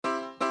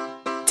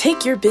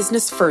Take your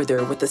business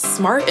further with the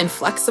smart and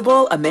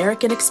flexible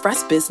American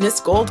Express Business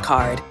Gold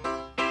Card.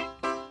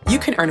 You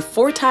can earn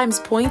 4 times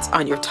points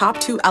on your top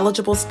 2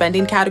 eligible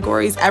spending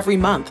categories every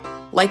month,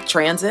 like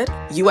transit,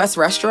 U.S.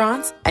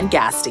 restaurants, and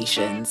gas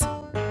stations.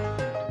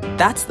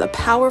 That's the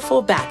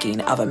powerful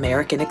backing of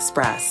American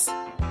Express.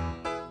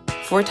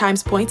 4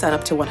 times points on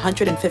up to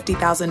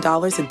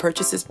 $150,000 in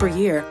purchases per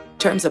year.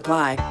 Terms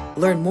apply.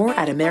 Learn more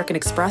at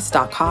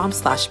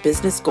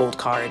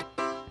americanexpress.com/businessgoldcard.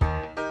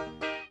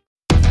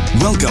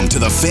 Welcome to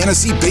the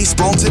Fantasy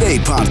Baseball Today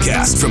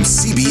podcast from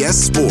CBS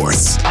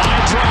Sports.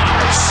 High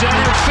drive,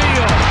 center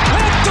field,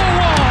 hit the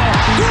wall,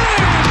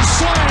 grand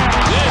slam.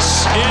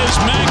 This is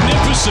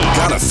magnificent.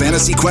 Got a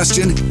fantasy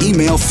question?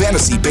 Email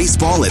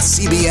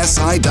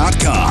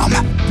fantasybaseball@cbsi.com.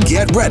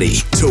 Get ready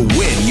to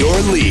win your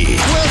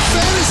league. Where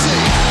fantasy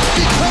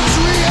becomes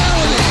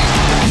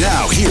reality.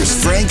 Now here's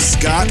Frank,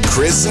 Scott,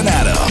 Chris, and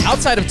Adam.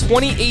 Outside of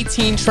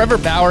 2018, Trevor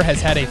Bauer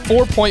has had a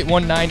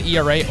 4.19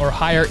 ERA or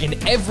higher in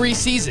every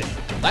season.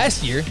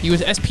 Last year, he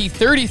was SP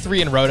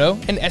 33 in Roto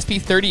and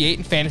SP 38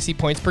 in fantasy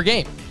points per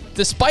game.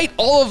 Despite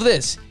all of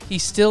this,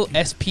 he's still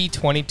SP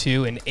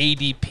 22 in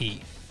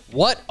ADP.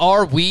 What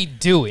are we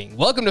doing?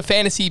 Welcome to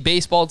Fantasy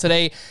Baseball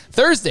Today,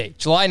 Thursday,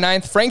 July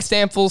 9th. Frank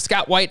Stampfl,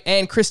 Scott White,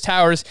 and Chris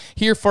Towers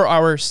here for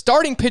our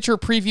Starting Pitcher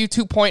Preview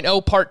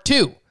 2.0 Part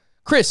 2.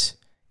 Chris,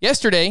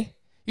 yesterday,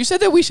 you said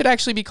that we should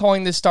actually be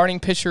calling this Starting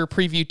Pitcher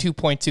Preview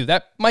 2.2.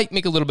 That might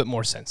make a little bit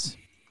more sense.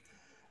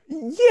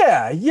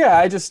 Yeah.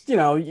 I just,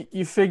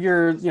 you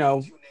figure,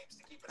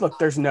 look,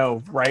 there's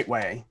no right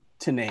way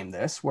to name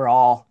this. We're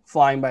all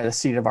flying by the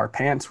seat of our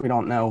pants. We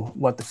don't know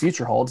what the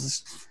future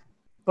holds.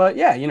 But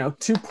yeah,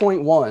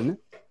 2.1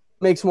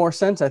 makes more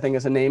sense, I think,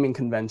 as a naming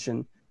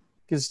convention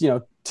because,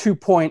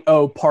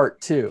 2.0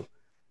 part 2.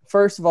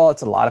 First of all,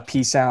 it's a lot of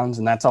P sounds,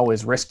 and that's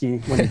always risky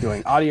when you're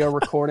doing audio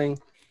recording.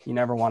 You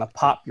never want to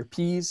pop your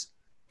P's.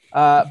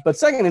 But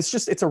second,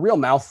 it's a real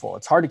mouthful.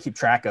 It's hard to keep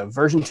track of.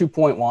 Version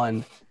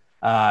 2.1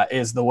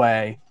 is the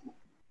way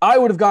I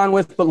would have gone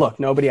with, but look,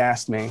 nobody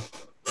asked me,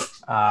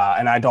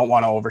 and I don't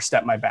want to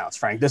overstep my bounds,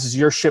 Frank. This is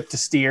your ship to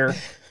steer.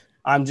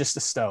 I'm just a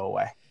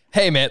stowaway.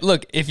 Hey, man,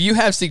 look, if you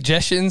have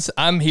suggestions,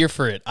 I'm here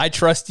for it. I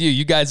trust you.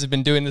 You guys have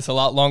been doing this a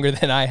lot longer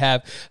than I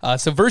have.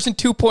 So version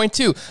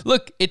 2.2,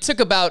 look, it took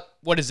about,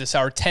 our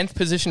 10th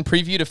position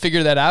preview to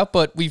figure that out,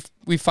 but we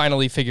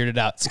finally figured it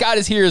out. Scott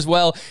is here as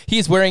well. He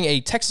is wearing a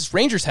Texas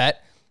Rangers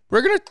hat.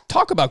 We're going to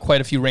talk about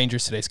quite a few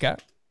Rangers today,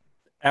 Scott.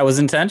 That was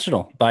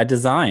intentional by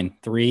design.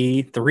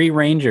 Three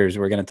Rangers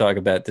we're going to talk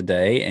about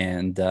today,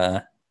 and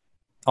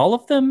all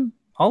of them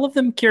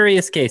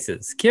curious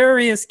cases.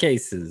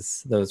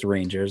 Those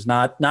Rangers,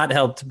 not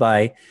helped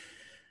by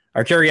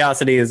our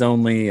curiosity is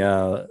only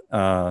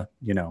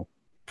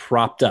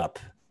propped up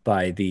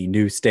by the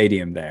new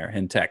stadium there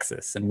in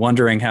Texas and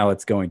wondering how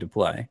it's going to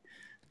play.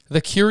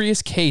 The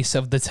curious case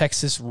of the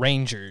Texas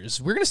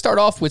Rangers. We're going to start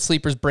off with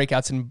sleepers,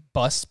 breakouts, and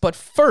busts, but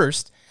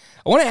first,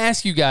 I want to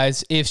ask you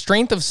guys if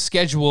strength of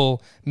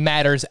schedule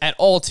matters at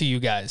all to you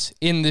guys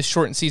in this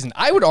shortened season.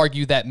 I would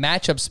argue that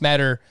matchups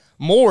matter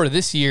more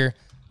this year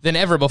than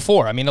ever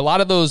before. I mean, a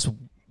lot of those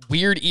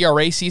weird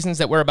ERA seasons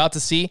that we're about to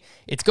see,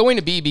 it's going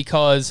to be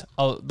because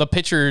the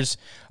pitchers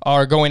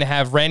are going to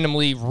have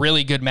randomly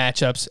really good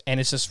matchups, and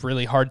it's just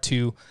really hard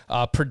to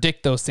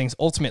predict those things.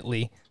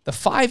 Ultimately, the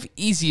 5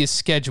 easiest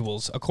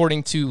schedules,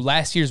 according to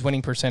last year's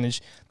winning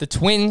percentage, the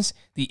Twins,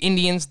 the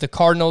Indians, the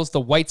Cardinals,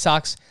 the White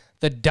Sox,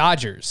 the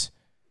Dodgers.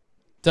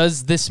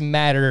 Does this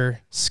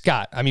matter,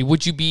 Scott? I mean,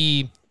 would you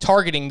be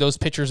targeting those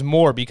pitchers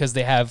more because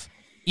they have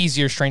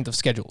easier strength of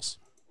schedules?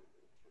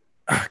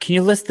 Can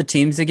you list the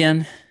teams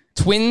again?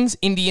 Twins,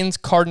 Indians,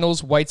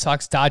 Cardinals, White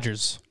Sox,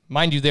 Dodgers.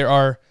 Mind you, there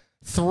are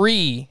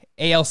 3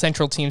 AL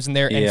Central teams in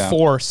there and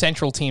 4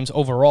 Central teams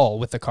overall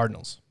with the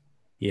Cardinals.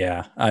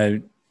 Yeah,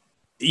 I'm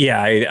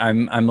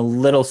a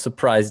little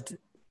surprised.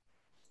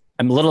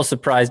 I'm a little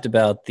surprised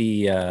about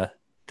the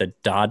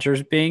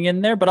Dodgers being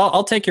in there, but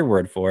I'll take your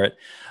word for it.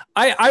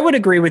 I would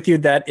agree with you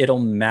that it'll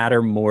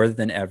matter more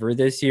than ever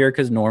this year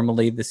because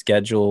normally the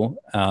schedule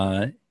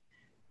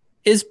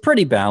is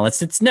pretty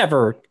balanced. It's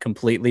never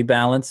completely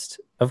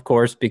balanced, of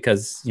course,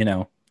 because,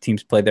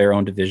 teams play their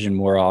own division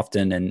more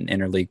often and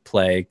interleague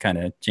play kind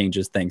of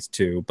changes things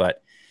too.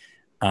 But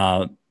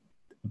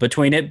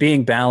between it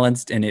being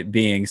balanced and it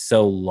being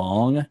so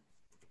long,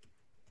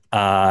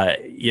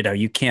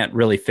 you can't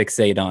really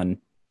fixate on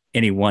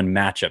any one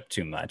matchup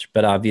too much.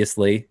 But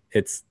obviously,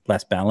 it's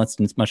less balanced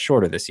and it's much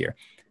shorter this year.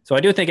 So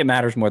I do think it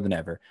matters more than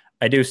ever.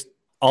 I do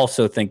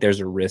also think there's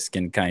a risk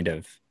in kind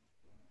of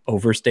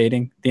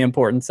overstating the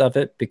importance of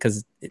it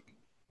because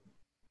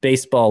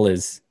baseball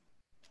is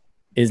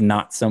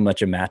not so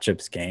much a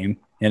matchups game.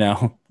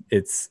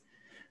 It's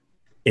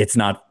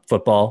not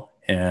football.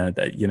 And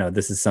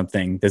this is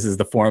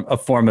a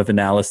form of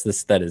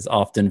analysis that is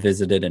often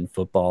visited in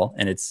football,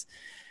 and it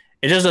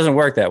just doesn't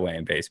work that way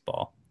in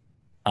baseball.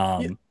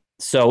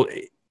 So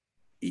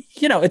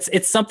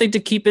it's something to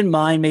keep in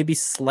mind. Maybe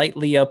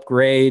slightly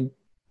upgrade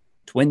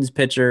Twins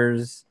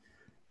pitchers,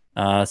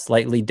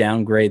 slightly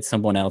downgrade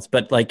someone else,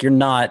 but like you're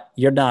not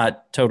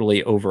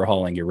totally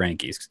overhauling your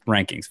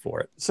rankings for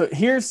it. So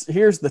here's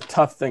the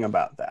tough thing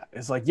about that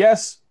is like,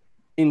 yes,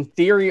 in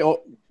theory,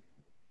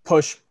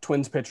 push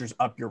Twins pitchers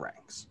up your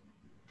ranks.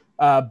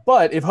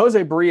 But if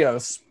Jose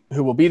Barrios,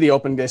 who will be the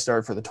opening day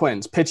starter for the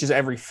Twins, pitches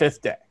every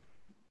fifth day,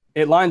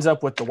 it lines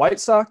up with the White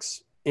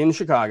Sox in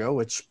Chicago,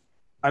 which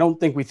I don't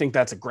think we think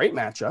that's a great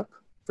matchup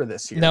for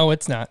this year. No,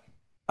 it's not.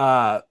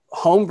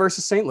 Home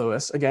versus St.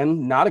 Louis,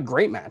 again, not a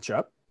great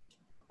matchup.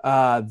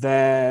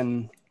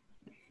 Then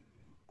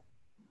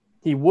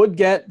he would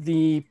get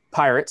the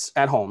Pirates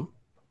at home.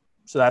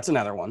 So that's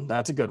another one.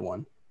 That's a good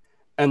one.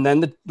 And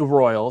then the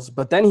Royals,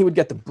 but then he would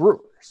get the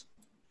Brewers.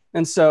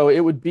 And so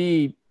it would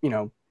be,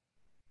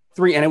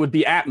 3, and it would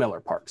be at Miller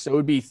Park. So it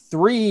would be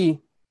 3,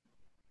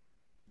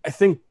 I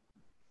think,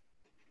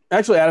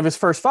 actually out of his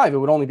first 5, it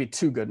would only be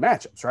 2 good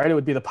matchups, right? It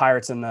would be the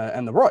Pirates and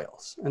the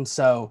Royals. And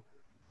so,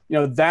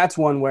 that's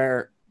one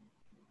where,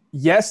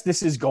 yes,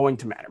 this is going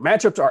to matter.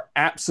 Matchups are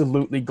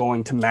absolutely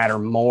going to matter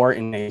more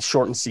in a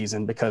shortened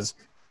season because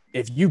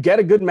if you get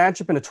a good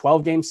matchup in a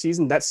 12-game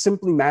season, that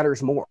simply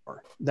matters more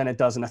than it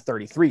does in a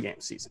 33-game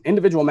season.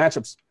 Individual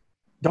matchups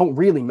don't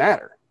really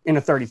matter in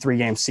a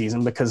 33-game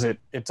season because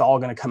it's all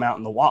going to come out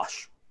in the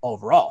wash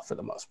overall for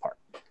the most part.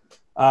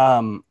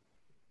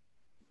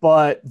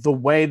 But the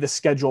way the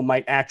schedule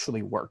might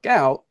actually work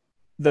out,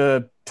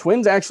 the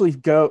Twins actually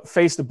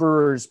face the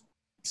Brewers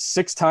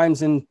 6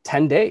 times in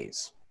 10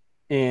 days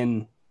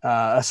in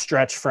a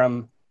stretch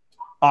from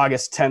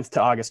August 10th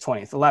to August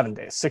 20th, 11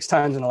 days, 6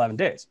 times in 11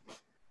 days.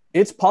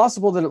 It's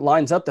possible that it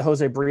lines up that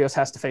Jose Barrios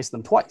has to face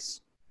them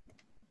twice.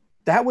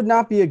 That would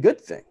not be a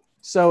good thing.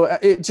 So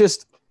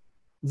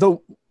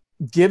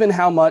given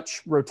how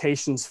much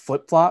rotations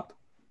flip-flop,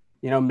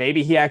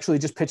 maybe he actually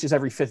just pitches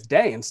every 5th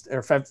day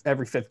or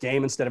every 5th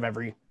game instead of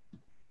every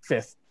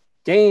 5th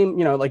game.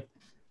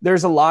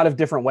 There's a lot of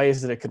different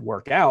ways that it could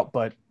work out.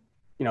 But,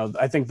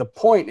 I think the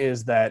point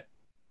is that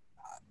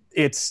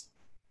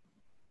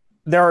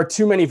there are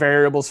too many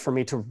variables for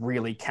me to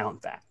really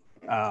count that.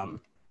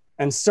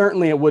 And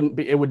certainly it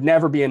would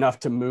never be enough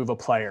to move a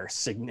player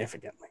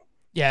significantly.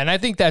 Yeah, and I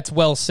think that's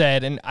well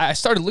said. And I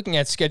started looking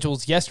at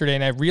schedules yesterday,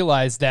 and I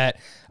realized that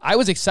I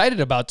was excited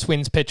about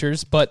Twins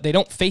pitchers, but they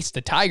don't face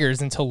the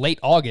Tigers until late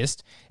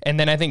August. And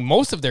then I think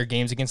most of their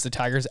games against the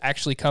Tigers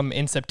actually come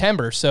in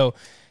September. So,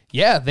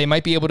 yeah, they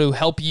might be able to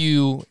help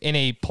you in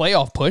a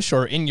playoff push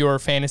or in your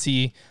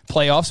fantasy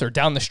playoffs or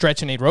down the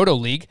stretch in a roto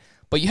league.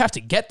 But you have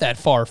to get that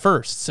far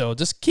first. So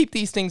just keep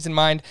these things in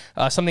mind.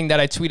 Something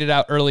that I tweeted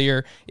out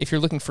earlier, if you're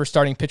looking for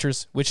starting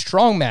pitchers with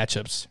strong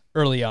matchups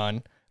early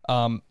on,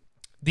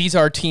 these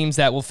are teams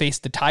that will face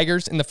the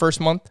Tigers in the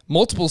first month,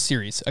 multiple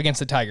series against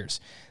the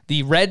Tigers.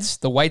 The Reds,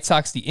 the White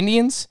Sox, the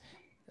Indians,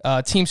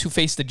 teams who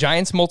face the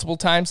Giants multiple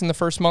times in the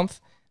first month,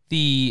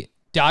 the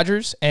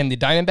Dodgers and the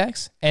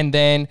Diamondbacks, and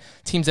then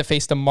teams that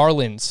face the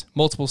Marlins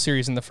multiple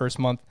series in the first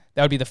month.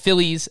 That would be the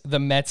Phillies, the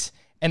Mets,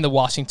 and the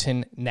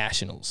Washington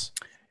Nationals.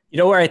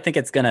 Where I think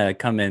it's going to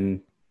come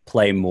in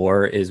play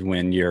more is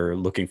when you're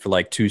looking for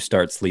like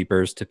 2-start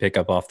sleepers to pick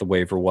up off the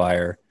waiver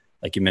wire.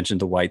 Like you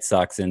mentioned the White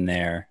Sox in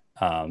there.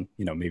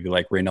 Maybe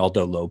like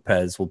Reynaldo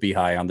Lopez will be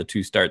high on the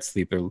 2-start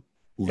sleeper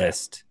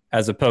list,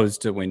 as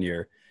opposed to when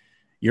you're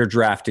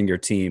drafting your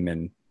team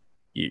and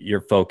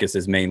your focus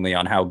is mainly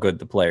on how good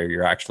the player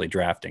you're actually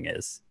drafting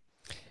is.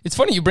 It's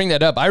funny you bring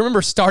that up. I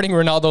remember starting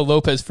Reynaldo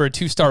Lopez for a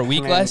 2-start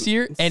week last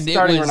year, and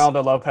starting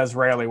Reynaldo Lopez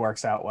rarely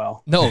works out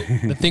well. No,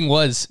 the thing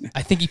was,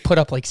 I think he put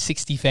up like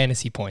 60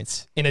 fantasy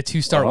points in a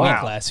 2-start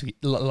week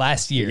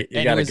last year.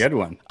 You got a good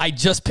one. I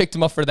just picked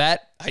him up for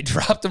that. I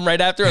dropped him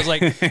right after. I was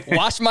like,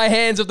 wash my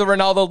hands of the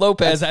Reynaldo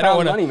Lopez. That's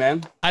money,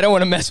 man. I don't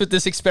want to mess with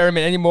this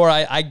experiment anymore.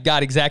 I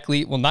got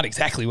not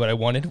exactly what I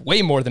wanted,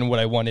 way more than what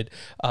I wanted.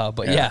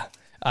 But yeah.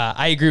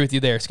 I agree with you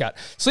there, Scott.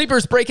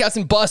 Sleepers, breakouts,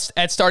 and busts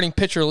at starting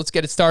pitcher. Let's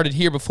get it started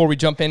here before we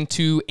jump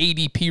into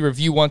ADP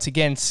review once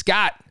again.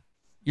 Scott,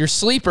 your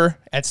sleeper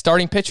at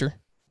starting pitcher.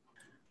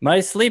 My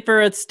sleeper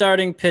at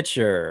starting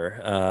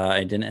pitcher.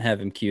 I didn't have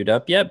him queued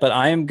up yet, but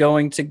I am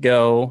going to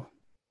go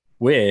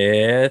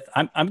with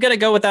I'm going to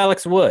go with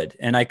Alex Wood,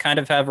 and I kind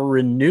of have a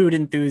renewed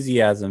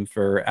enthusiasm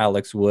for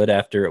Alex Wood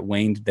after it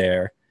waned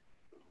there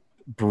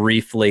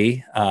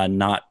briefly.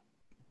 Not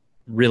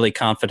really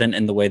confident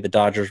in the way the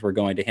Dodgers were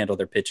going to handle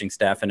their pitching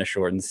staff in a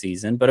shortened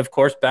season. But of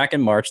course, back in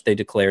March, they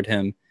declared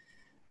him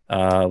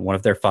one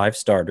of their 5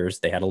 starters.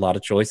 They had a lot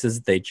of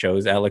choices. They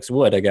chose Alex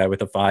Wood, a guy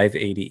with a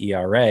 5.80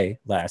 ERA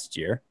last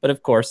year. But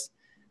of course,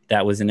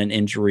 that was in an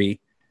injury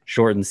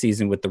shortened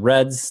season with the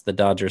Reds. The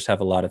Dodgers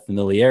have a lot of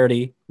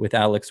familiarity with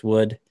Alex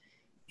Wood,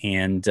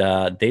 and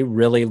they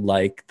really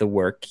like the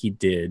work he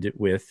did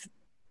with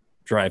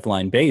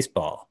Driveline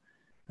Baseball.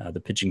 The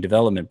pitching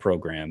development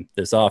program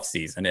this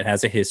offseason. It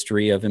has a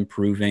history of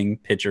improving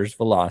pitchers'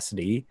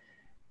 velocity,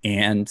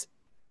 and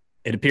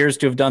it appears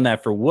to have done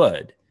that for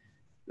Wood.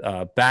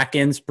 Back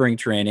in spring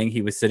training,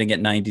 he was sitting at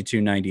 92,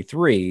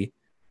 93,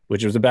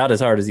 which was about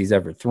as hard as he's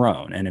ever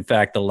thrown. And in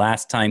fact, the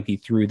last time he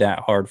threw that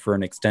hard for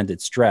an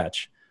extended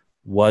stretch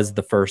was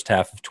the first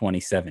half of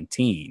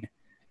 2017.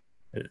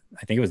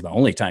 I think it was the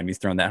only time he's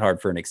thrown that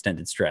hard for an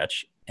extended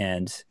stretch.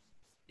 And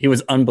he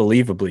was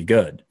unbelievably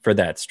good for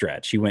that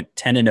stretch. He went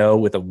 10-0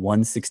 with a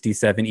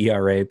 1.67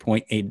 ERA,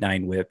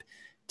 0.89 whip,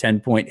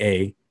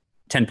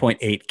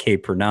 10.8 K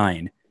per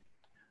nine.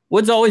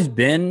 Wood's always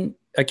been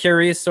a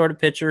curious sort of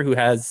pitcher who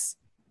has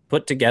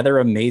put together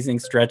amazing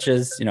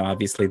stretches.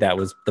 Obviously that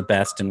was the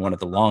best and one of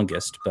the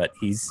longest, but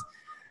he's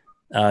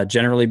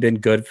generally been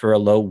good for a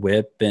low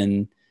whip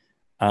and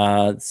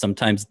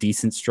sometimes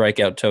decent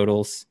strikeout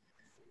totals.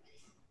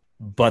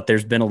 But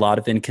there's been a lot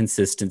of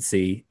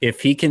inconsistency.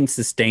 If he can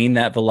sustain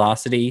that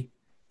velocity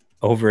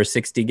over a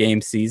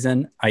 60-game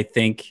season, I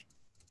think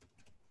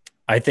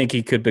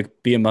he could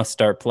be a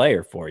must-start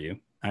player for you.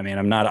 I mean,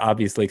 I'm not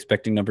obviously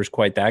expecting numbers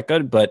quite that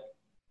good, but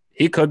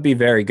he could be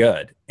very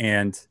good.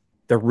 And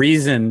the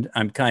reason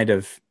I'm kind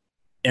of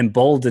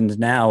emboldened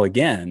now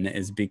again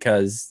is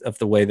because of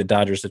the way the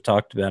Dodgers have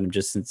talked about him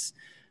just since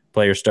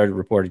players started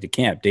reporting to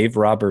camp. Dave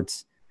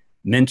Roberts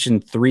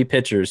mentioned 3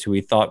 pitchers who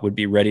he thought would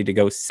be ready to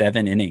go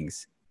 7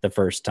 innings the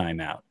first time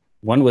out.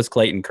 One was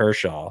Clayton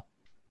Kershaw.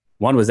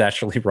 One was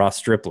actually Ross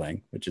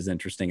Stripling, which is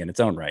interesting in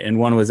its own right. And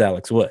one was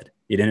Alex Wood.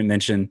 He didn't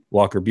mention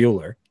Walker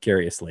Buehler,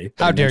 curiously.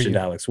 How dare you?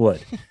 Alex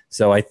Wood.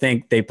 So I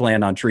think they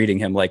plan on treating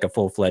him like a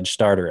full-fledged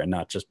starter and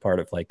not just part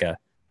of like a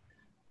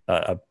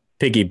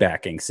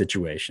piggybacking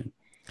situation.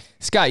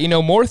 Scott,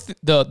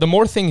 the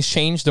more things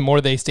change, the more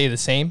they stay the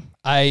same.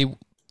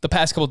 The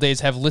past couple of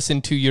days have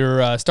listened to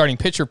your starting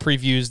pitcher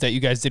previews that you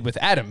guys did with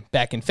Adam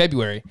back in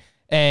February,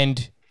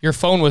 and your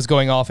phone was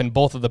going off in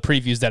both of the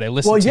previews that I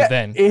listened to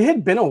then. It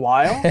had been a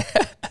while.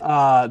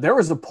 There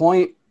was a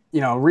point,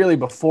 really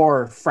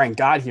before Frank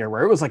got here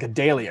where it was like a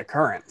daily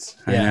occurrence.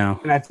 I know.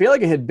 And I feel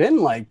like it had been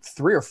like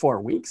 3 or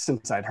 4 weeks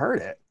since I'd heard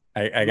it.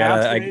 I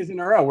got 2 days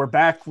in a row. We're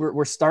back.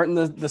 We're starting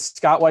the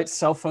Scott White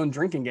cell phone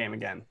drinking game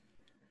again.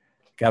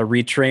 Got to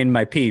retrain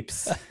my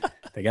peeps.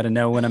 They got to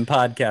know when I'm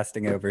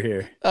podcasting over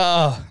here.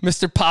 Oh,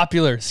 Mr.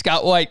 Popular,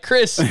 Scott White.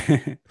 Chris,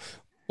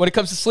 when it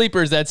comes to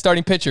sleepers, that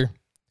starting pitcher,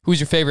 who's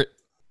your favorite?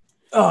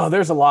 Oh,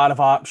 there's a lot of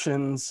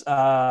options.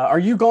 Are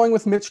you going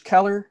with Mitch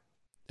Keller?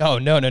 Oh,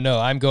 no.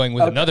 I'm going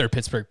with another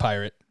Pittsburgh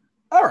Pirate.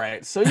 All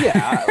right. So,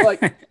 yeah,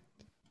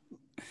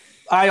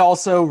 I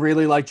also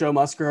really like Joe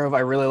Musgrove. I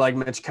really like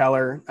Mitch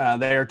Keller.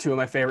 They are 2 of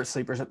my favorite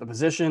sleepers at the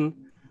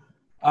position.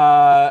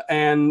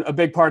 And a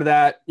big part of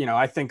that,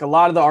 I think a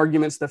lot of the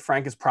arguments that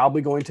Frank is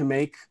probably going to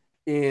make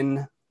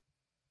in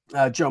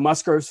Joe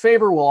Musgrove's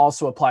favor will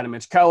also apply to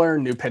Mitch Keller,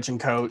 new pitching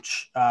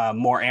coach,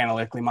 more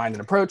analytically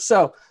minded approach.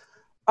 So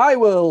I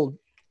will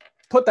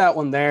put that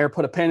one there,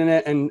 put a pin in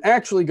it, and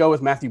actually go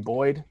with Matthew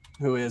Boyd,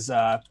 who is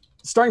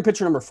starting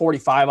pitcher number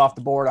 45 off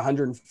the board,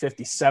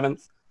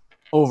 157th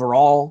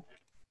overall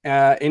in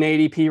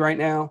ADP right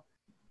now.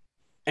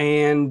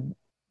 And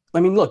I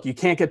mean, look, you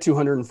can't get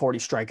 240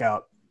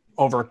 strikeout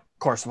over the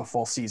course of a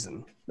full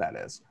season, that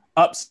is.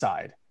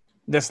 Upside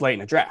this late in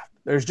the draft.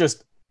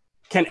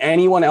 Can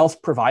anyone else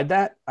provide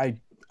that?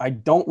 I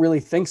don't really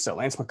think so.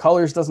 Lance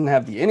McCullers doesn't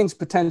have the innings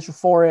potential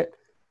for it.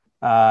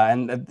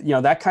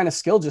 That kind of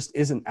skill just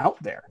isn't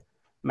out there.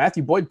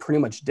 Matthew Boyd pretty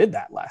much did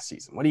that last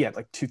season. What do you had,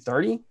 like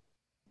 230?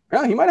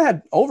 No, he might have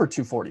had over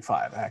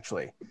 245,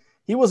 actually.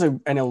 He was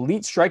an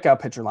elite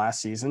strikeout pitcher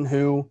last season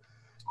who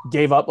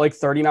gave up like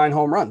 39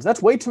 home runs.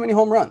 That's way too many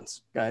home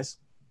runs, guys.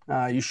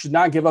 You should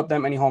not give up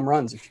that many home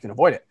runs if you can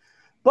avoid it.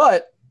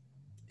 But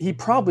he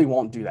probably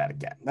won't do that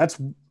again.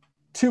 That's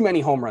too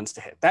many home runs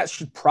to hit. That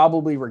should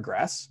probably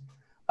regress.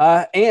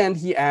 And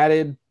he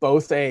added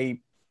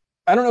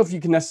I don't know if you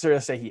can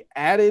necessarily say he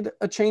added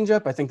a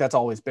changeup. I think that's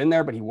always been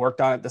there, but he worked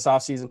on it this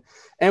offseason.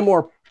 And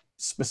more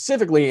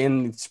specifically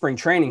in spring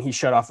training, he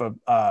shut off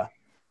a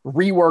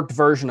reworked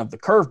version of the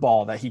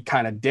curveball that he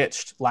kind of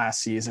ditched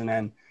last season.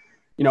 And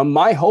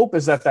my hope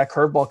is that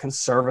curveball can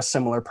serve a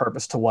similar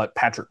purpose to what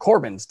Patrick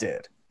Corbin's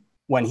did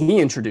when he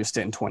introduced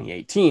it in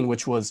 2018,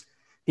 which was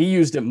he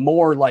used it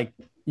more like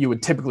you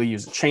would typically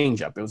use a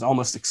changeup. It was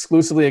almost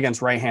exclusively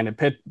against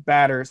right-handed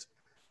batters,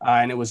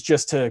 and it was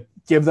just to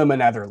give them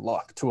another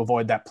look to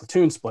avoid that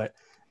platoon split.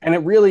 And it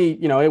really,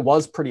 it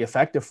was pretty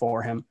effective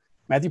for him.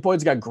 Matthew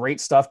Boyd's got great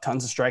stuff,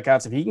 tons of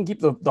strikeouts. If he can keep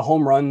the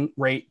home run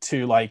rate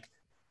to like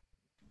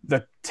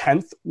the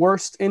 10th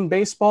worst in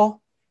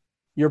baseball,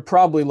 you're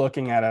probably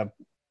looking at a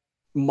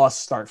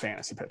must-start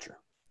fantasy pitcher.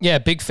 Yeah,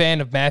 big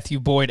fan of Matthew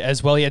Boyd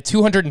as well. He had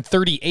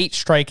 238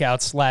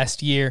 strikeouts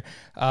last year.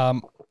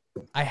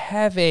 I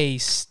have a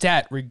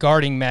stat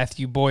regarding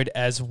Matthew Boyd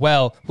as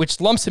well, which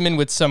lumps him in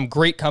with some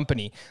great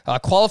company.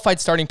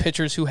 Qualified starting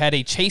pitchers who had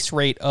a chase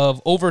rate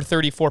of over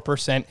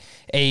 34%,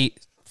 a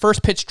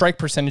first pitch strike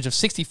percentage of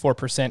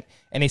 64%,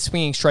 and a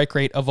swinging strike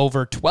rate of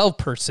over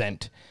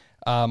 12%.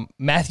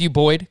 Matthew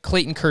Boyd,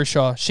 Clayton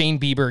Kershaw, Shane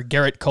Bieber,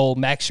 Garrett Cole,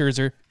 Max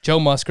Scherzer, Joe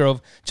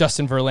Musgrove,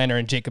 Justin Verlander,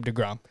 and Jacob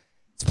deGrom.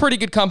 It's pretty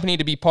good company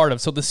to be part of.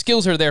 So the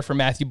skills are there for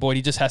Matthew Boyd.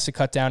 He just has to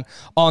cut down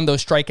on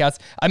those strikeouts.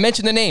 I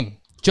mentioned the name,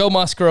 Joe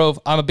Musgrove,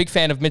 I'm a big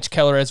fan of Mitch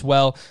Keller as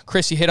well.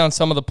 Chris, you hit on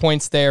some of the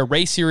points there.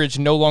 Ray Searage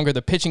no longer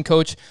the pitching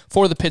coach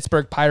for the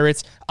Pittsburgh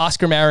Pirates.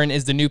 Oscar Marin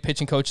is the new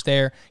pitching coach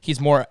there. He's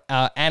more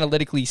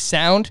analytically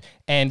sound,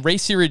 and Ray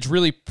Searage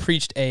really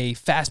preached a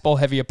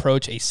fastball-heavy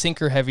approach, a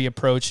sinker-heavy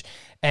approach,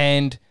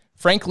 and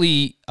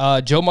frankly,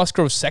 Joe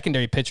Musgrove's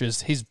secondary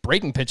pitches, his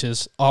breaking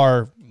pitches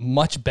are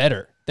much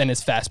better than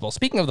his fastball.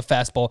 Speaking of the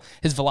fastball,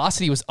 his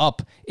velocity was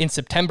up in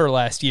September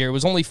last year. It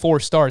was only 4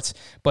 starts,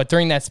 but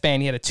during that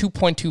span, he had a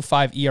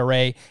 2.25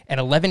 ERA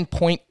and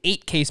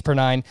 11.8 Ks per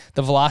nine.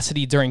 The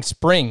velocity during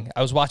spring,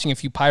 I was watching a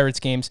few Pirates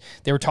games.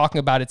 They were talking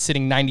about it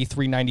sitting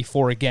 93,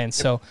 94 again.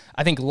 So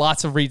I think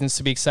lots of reasons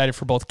to be excited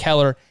for both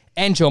Keller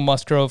and Joe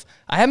Musgrove.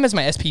 I have him as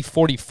my SP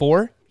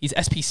 44. He's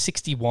SP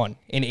 61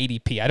 in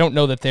ADP. I don't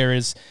know that there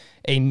is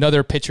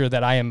another pitcher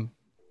that I am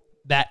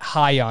that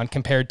high on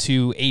compared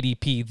to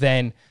ADP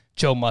than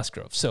Joe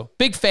Musgrove. So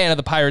big fan of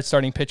the Pirates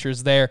starting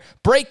pitchers there.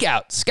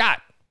 Breakout, Scott,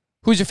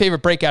 who's your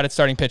favorite breakout at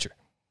starting pitcher?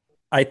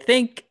 I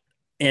think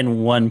in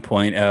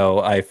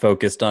 1.0, I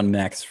focused on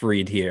Max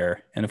Fried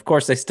here. And of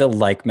course, I still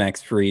like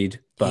Max Fried,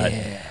 but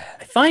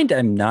I find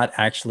I'm not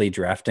actually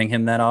drafting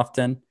him that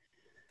often.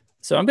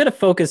 So I'm going to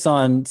focus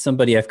on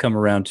somebody I've come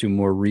around to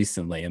more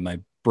recently in my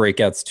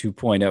Breakouts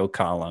 2.0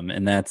 column,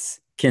 and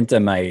that's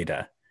Kenta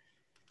Maeda,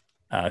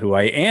 who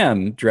I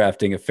am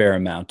drafting a fair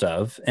amount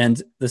of.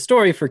 And the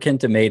story for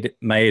Kenta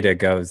Maeda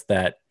goes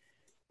that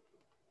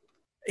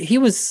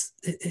his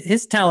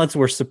talents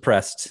were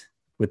suppressed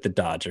with the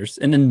Dodgers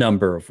in a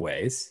number of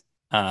ways.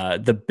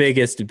 The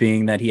biggest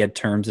being that he had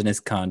terms in his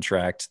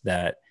contract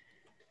that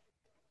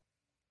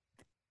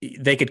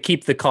they could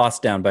keep the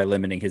cost down by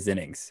limiting his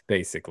innings,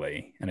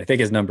 basically. And I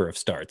think his number of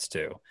starts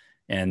too.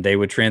 And they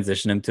would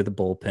transition him to the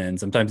bullpen.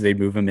 Sometimes they'd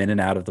move him in and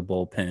out of the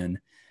bullpen.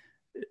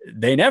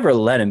 They never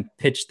let him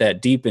pitch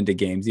that deep into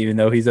games, even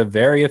though he's a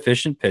very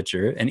efficient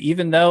pitcher. And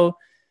even though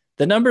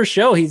the numbers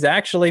show he's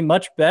actually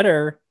much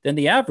better than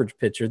the average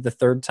pitcher the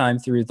third time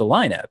through the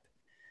lineup.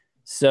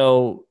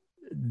 So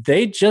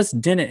they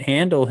just didn't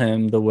handle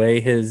him the way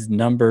his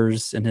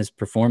numbers and his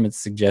performance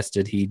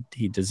suggested he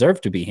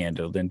deserved to be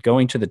handled. And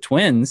going to the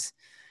Twins,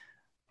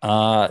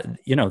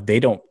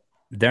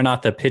 they're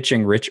not the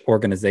pitching rich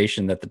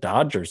organization that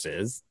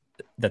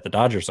the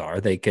Dodgers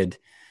are. They could,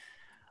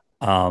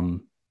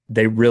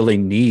 they really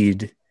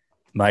need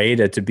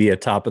Maeda to be a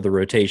top of the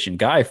rotation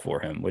guy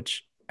for him,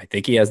 which I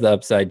think he has the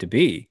upside to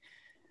be.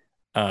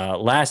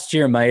 Last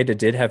year, Maeda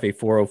did have a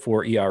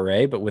 4.04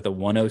 ERA, but with a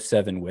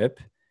 1.07 WHIP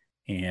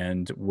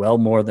and well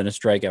more than a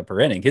strikeout per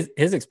inning.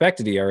 His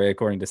expected ERA,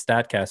 according to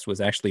StatCast, was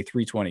actually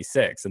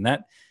 3.26, and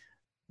that,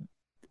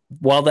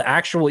 while the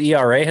actual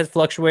ERA has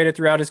fluctuated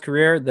throughout his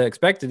career, the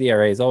expected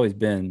ERA has always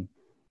been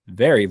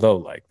very low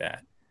like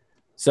that.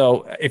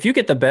 So if you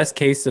get the best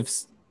case of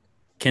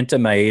Kenta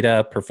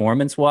Maeda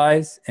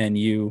performance-wise and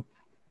you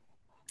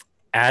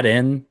add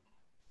in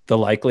the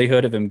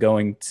likelihood of him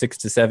going 6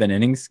 to 7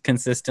 innings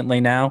consistently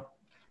now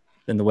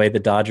than the way the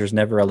Dodgers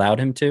never allowed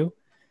him to,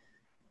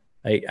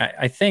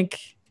 I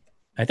think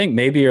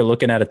maybe you're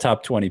looking at a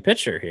top 20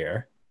 pitcher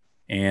here,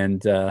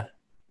 and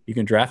you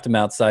can draft him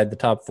outside the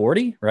top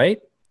 40,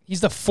 right? He's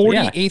the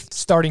 48th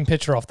starting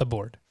pitcher off the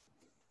board,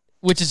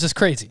 which is just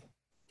crazy.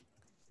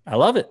 I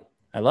love it.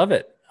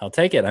 I'll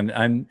take it.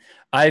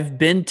 I've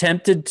been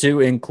tempted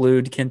to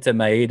include Kenta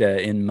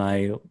Maeda in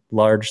my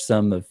large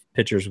sum of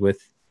pitchers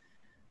with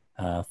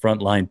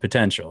frontline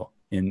potential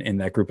in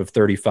that group of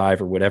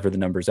 35 or whatever the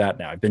number's at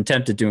now. I've been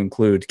tempted to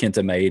include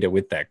Kenta Maeda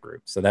with that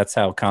group. So that's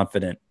how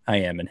confident I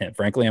am in him.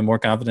 Frankly, I'm more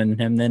confident in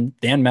him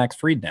than Max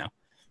Fried now.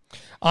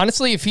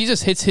 Honestly, if he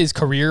just hits his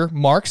career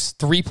marks,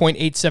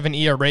 3.87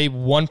 ERA,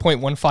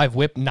 1.15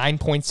 WHIP,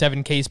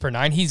 9.7 Ks per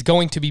nine, he's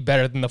going to be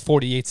better than the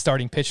 48th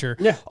starting pitcher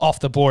off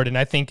the board. And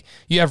I think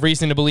you have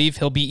reason to believe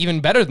he'll be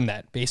even better than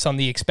that based on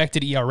the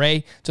expected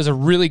ERA. Does a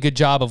really good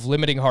job of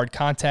limiting hard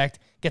contact,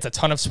 gets a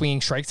ton of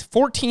swinging strikes.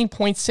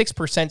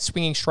 14.6%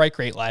 swinging strike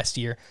rate last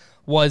year,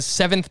 was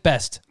 7th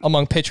best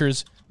among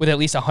pitchers with at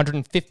least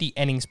 150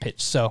 innings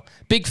pitched. So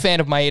big fan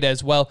of Maeda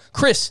as well.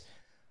 Chris,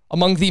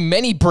 among the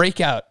many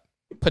breakout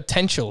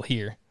potential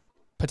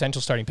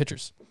starting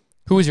pitchers,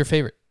 who is your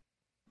favorite?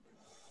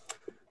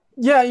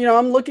 Yeah,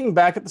 I'm looking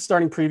back at the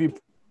starting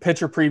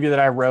pitcher preview that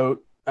I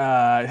wrote.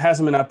 It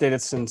hasn't been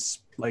updated since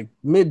like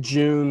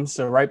mid-June,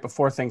 so right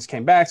before things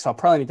came back, so I'll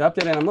probably need to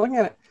update it. I'm looking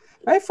at it.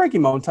 I have Frankie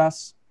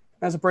Montas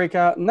as a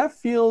breakout, and that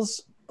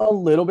feels a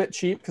little bit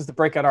cheap because the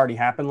breakout already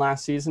happened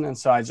last season, and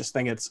so I just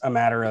think it's a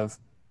matter of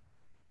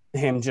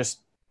him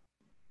just,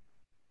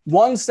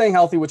 one, staying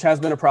healthy, which has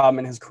been a problem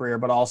in his career,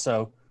 but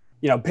also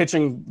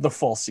pitching the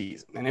full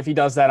season. And if he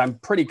does that, I'm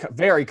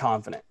very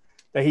confident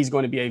that he's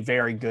going to be a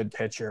very good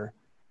pitcher.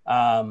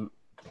 And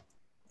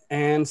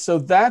so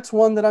that's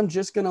one that I'm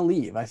just going to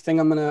leave. I think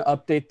I'm going to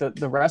update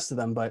the rest of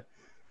them. But,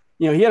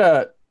 he had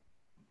a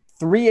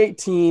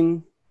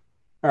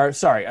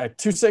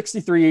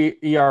 2.63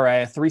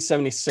 ERA,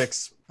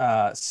 3.76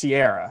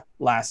 SIERA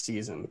last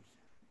season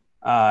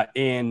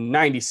in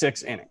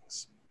 96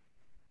 innings.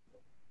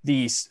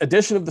 The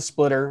addition of the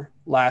splitter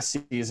last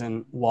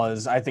season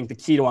was, I think, the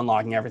key to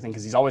unlocking everything,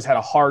 because he's always had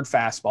a hard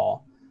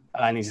fastball,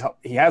 and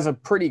he has a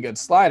pretty good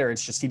slider.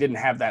 It's just he didn't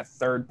have that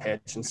third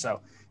pitch, and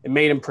so it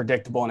made him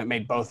predictable, and it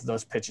made both of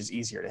those pitches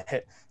easier to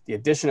hit. The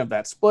addition of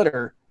that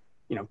splitter,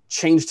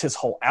 changed his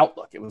whole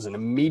outlook. It was an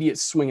immediate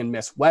swing and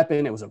miss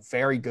weapon. It was a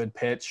very good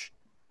pitch,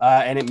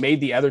 and it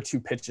made the other two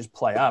pitches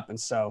play up. And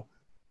so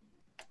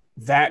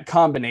that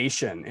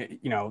combination,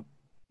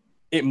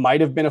 it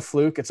might have been a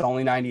fluke. It's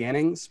only 90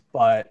 innings,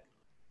 but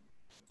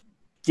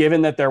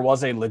given that there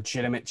was a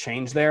legitimate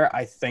change there,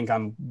 I think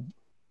I'm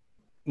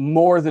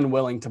more than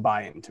willing to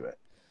buy into it.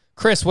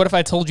 Chris, what if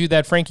I told you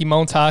that Frankie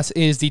Montas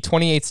is the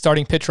 28th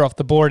starting pitcher off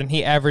the board, and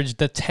he averaged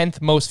the 10th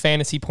most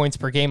fantasy points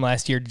per game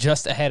last year,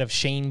 just ahead of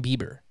Shane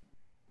Bieber?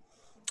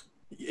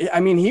 I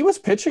mean, he was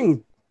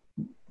pitching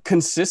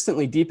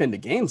consistently deep into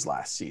games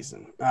last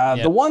season.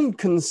 The one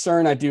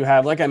concern I do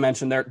have, like I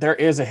mentioned, there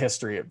is a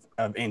history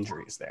of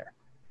injuries there.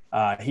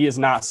 He is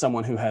not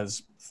someone who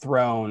has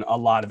thrown a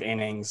lot of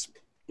innings,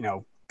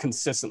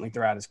 consistently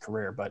throughout his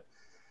career. But,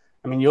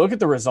 I mean, you look at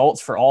the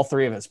results for all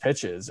three of his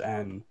pitches,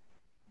 and,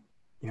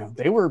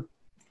 they were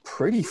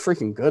pretty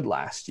freaking good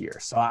last year.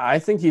 So I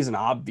think he's an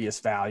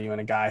obvious value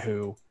and a guy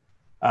who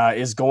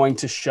is going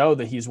to show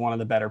that he's one of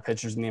the better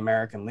pitchers in the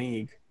American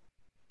League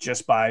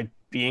just by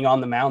being on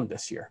the mound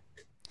this year.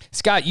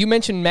 Scott, you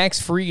mentioned Max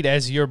Fried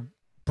as your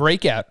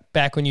breakout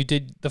back when you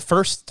did the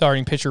first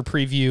starting pitcher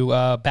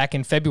preview back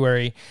in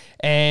February,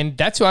 and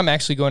that's who I'm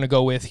actually going to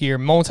go with here.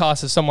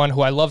 Montas is someone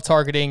who I love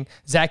targeting.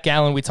 Zach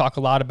Gallen we talk a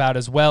lot about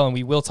as well, and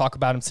we will talk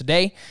about him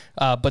today,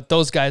 but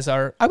those guys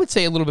are, I would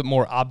say, a little bit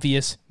more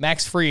obvious.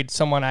 Max Fried,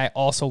 someone I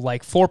also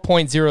like.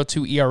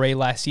 4.02 ERA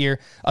last year,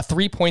 a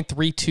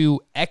 3.32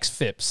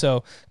 xFIP,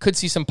 so could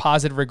see some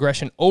positive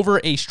regression over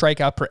a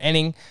strikeout per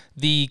inning.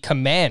 The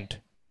command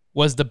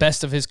was the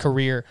best of his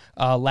career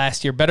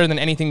last year, better than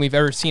anything we've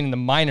ever seen in the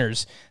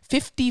minors.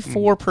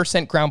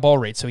 54% ground ball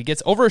rate, so he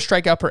gets over a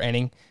strikeout per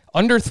inning,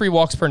 under 3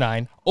 walks per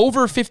 9,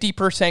 over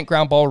 50%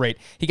 ground ball rate.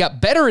 He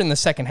got better in the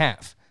second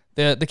half.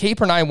 The K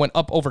per 9 went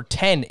up over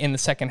 10 in the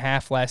second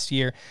half last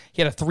year.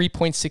 He had a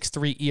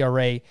 3.63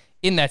 ERA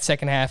in that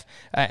second half.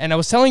 And I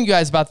was telling you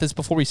guys about this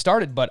before we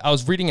started, but I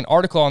was reading an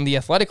article on The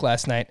Athletic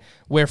last night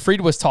where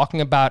Fried was talking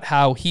about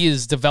how he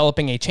is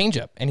developing a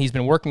changeup, and he's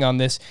been working on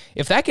this.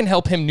 If that can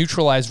help him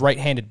neutralize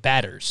right-handed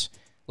batters.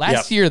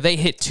 Last year, they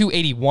hit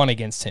 281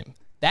 against him.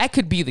 That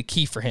could be the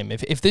key for him.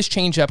 If this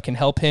changeup can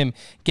help him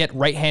get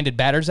right-handed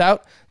batters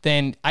out,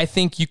 then I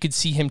think you could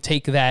see him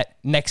take that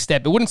next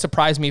step. It wouldn't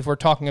surprise me if we're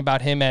talking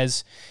about him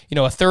as,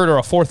 a third or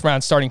a fourth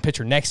round starting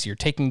pitcher next year,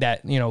 taking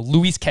that,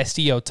 Luis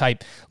Castillo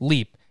type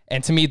leap.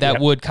 And to me, that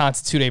would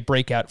constitute a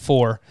breakout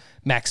for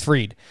Max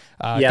Fried.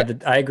 I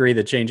agree.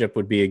 The changeup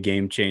would be a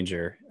game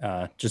changer.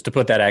 Just to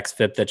put that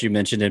xFIP that you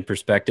mentioned in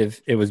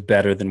perspective, it was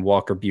better than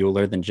Walker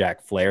Buehler, than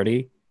Jack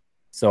Flaherty.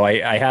 So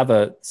I have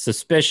a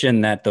suspicion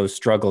that those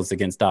struggles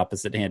against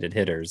opposite-handed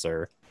hitters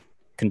are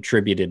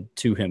contributed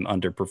to him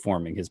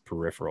underperforming his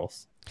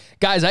peripherals.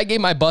 Guys, I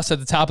gave my bust at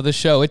the top of the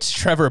show. It's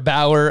Trevor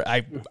Bauer.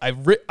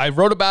 I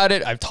wrote about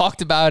it. I've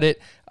talked about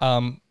it.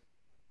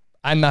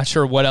 I'm not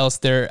sure what else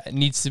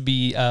needs to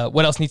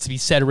be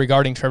said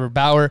regarding Trevor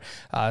Bauer.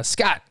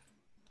 Scott,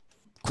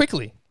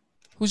 quickly,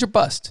 who's your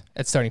bust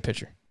at starting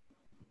pitcher?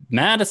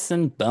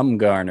 Madison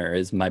Bumgarner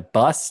is my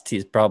bust.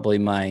 He's probably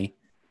my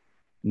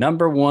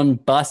number one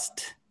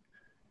bust,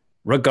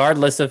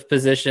 regardless of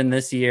position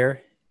this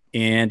year.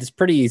 And it's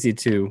pretty easy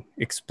to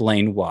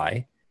explain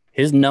why.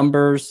 His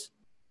numbers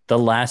the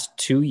last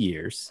 2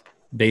 years,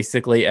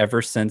 basically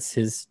ever since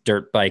his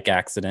dirt bike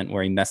accident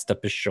where he messed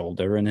up his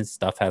shoulder, and his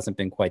stuff hasn't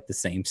been quite the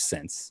same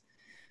since.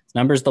 His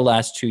numbers the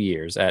last 2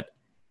 years at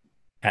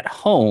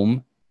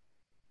home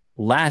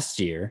last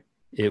year,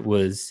 it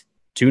was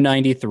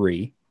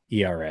 2.93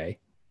 ERA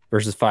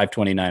versus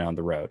 5.29 on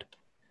the road.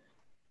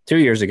 2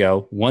 years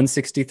ago,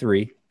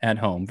 1.63 at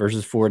home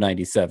versus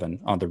 4.97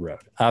 on the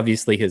road.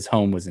 Obviously, his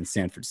home was in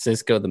San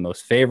Francisco, the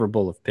most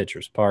favorable of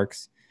pitchers'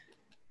 parks.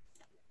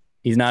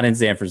 He's not in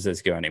San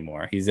Francisco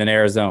anymore. He's in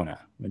Arizona,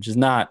 which is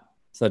not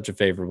such a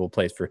favorable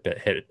place for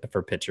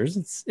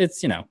pitchers.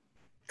 It's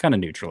kind of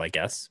neutral, I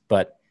guess,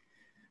 but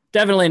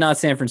definitely not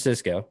San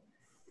Francisco.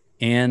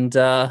 And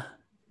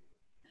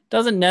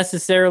doesn't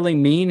necessarily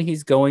mean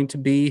he's going to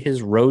be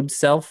his road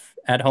self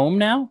at home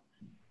now,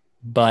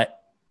 but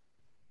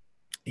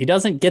he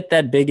doesn't get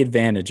that big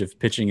advantage of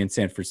pitching in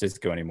San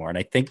Francisco anymore. And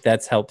I think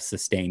that's helped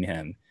sustain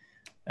him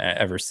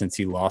ever since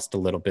he lost a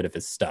little bit of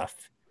his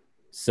stuff.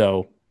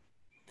 So,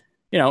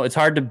 it's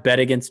hard to bet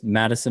against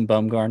Madison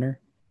Bumgarner,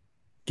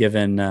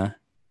 given that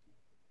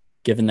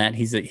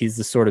he's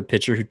the sort of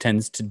pitcher who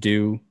tends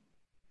to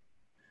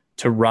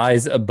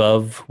rise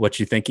above what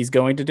you think he's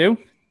going to do.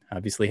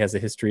 Obviously has a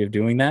history of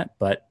doing that,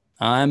 but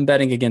I'm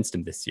betting against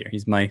him this year.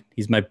 He's my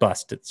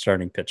bust at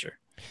starting pitcher.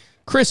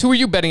 Chris, who are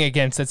you betting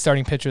against at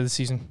starting pitcher this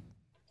season?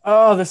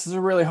 Oh, this is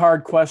a really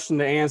hard question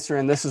to answer,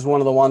 and this is one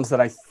of the ones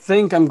that I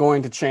think I'm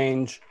going to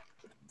change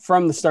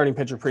from the starting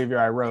pitcher preview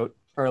I wrote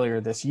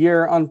earlier this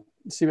year on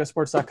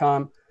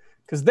CBSSports.com,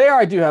 because there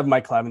I do have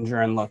Mike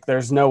Clevenger, and look,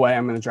 there's no way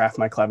I'm going to draft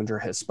Mike Clevenger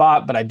his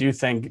spot, but I do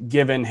think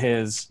given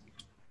his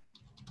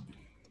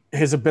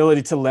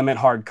ability to limit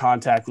hard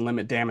contact and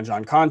limit damage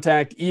on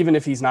contact, even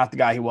if he's not the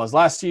guy he was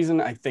last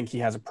season, I think he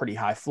has a pretty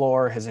high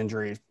floor. His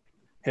injury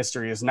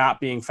history is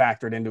not being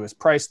factored into his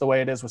price the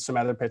way it is with some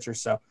other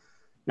pitchers. So,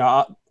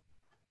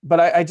 but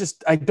I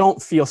don't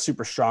feel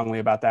super strongly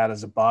about that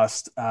as a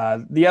bust.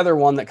 The other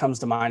one that comes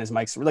to mind is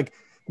Mike. Like,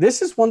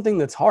 this is one thing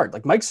that's hard.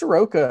 Like, Mike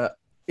Soroka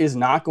is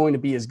not going to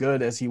be as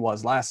good as he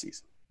was last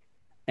season.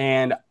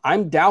 And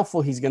I'm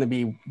doubtful he's going to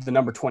be the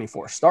number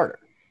 24 starter,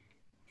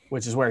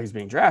 which is where he's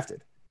being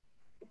drafted.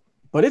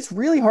 But it's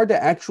really hard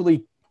to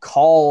actually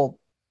call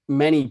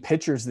many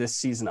pitchers this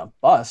season a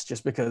bust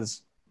just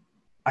because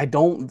I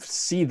don't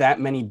see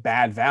that many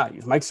bad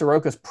values. Mike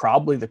Soroka is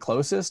probably the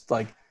closest.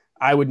 Like,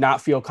 I would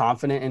not feel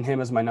confident in him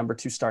as my number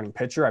 2 starting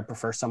pitcher. I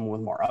prefer someone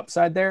with more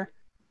upside there.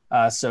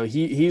 So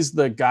he's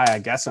the guy I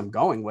guess I'm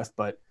going with,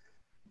 but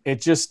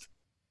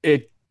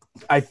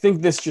I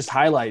think this just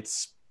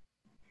highlights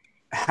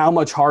how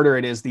much harder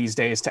it is these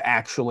days to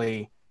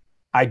actually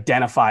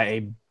identify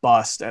a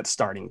bust at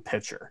starting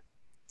pitcher,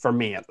 for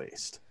me at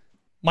least.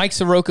 Mike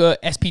Soroka,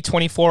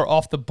 SP24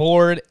 off the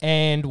board,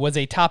 and was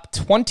a top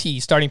 20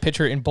 starting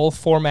pitcher in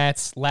both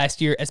formats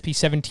last year,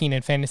 SP17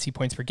 in fantasy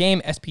points per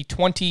game,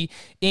 SP20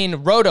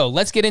 in Roto.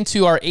 Let's get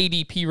into our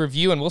ADP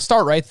review, and we'll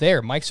start right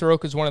there. Mike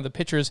Soroka is one of the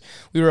pitchers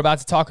we were about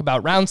to talk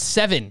about. Round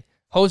 7,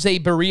 Jose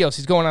Barrios.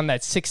 He's going on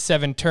that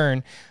 6-7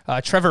 turn.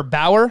 Trevor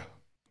Bauer,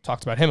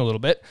 talked about him a little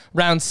bit.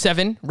 Round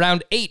 7.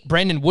 Round 8,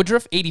 Brandon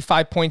Woodruff,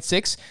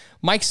 85.6.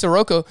 Mike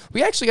Soroka.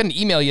 We actually got an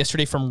email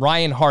yesterday from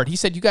Ryan Hart. He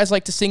said, you guys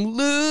like to sing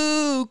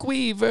Luke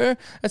Weaver.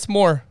 That's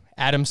more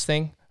Adam's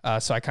thing,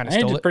 so I kind of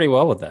stole it. I did pretty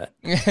well with that.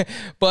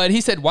 But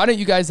he said, why don't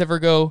you guys ever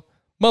go,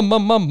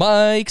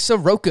 Mike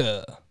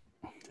Soroka?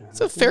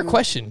 It's a fair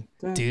question.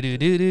 Mike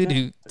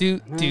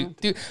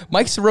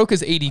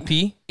Soroka's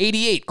ADP,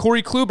 88.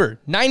 Corey Kluber,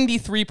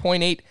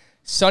 93.8.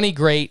 Sonny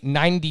Gray,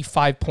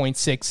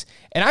 95.6.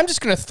 And I'm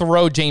just going to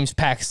throw James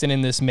Paxton in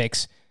this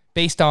mix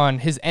based on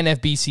his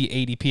NFBC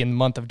ADP in the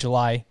month of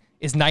July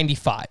is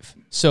 95.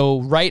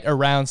 So right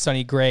around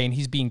Sonny Gray, and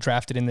he's being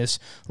drafted in this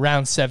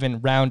round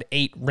 7, round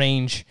 8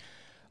 range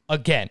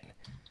again.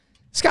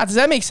 Scott, does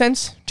that make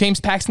sense?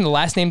 James Paxton, the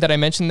last name that I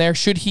mentioned there,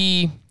 should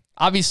he,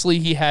 obviously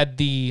he had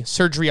the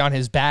surgery on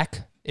his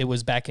back. It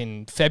was back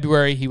in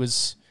February. He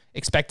was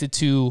expected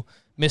to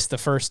miss the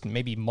first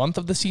maybe month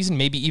of the season,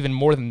 maybe even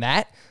more than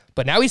that.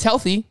 But now he's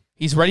healthy.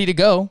 He's ready to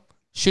go.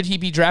 Should he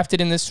be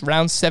drafted in this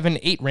round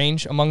 7-8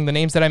 range among the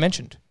names that I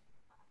mentioned?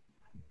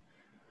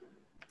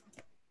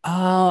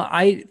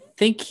 I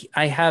think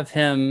I have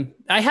him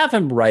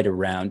right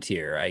around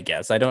here, I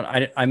guess.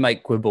 I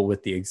might quibble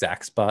with the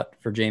exact spot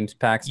for James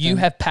Paxton. You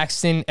have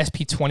Paxton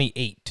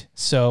SP28,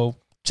 so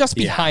just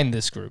behind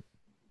this group.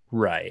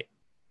 Right.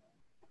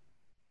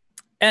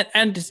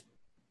 And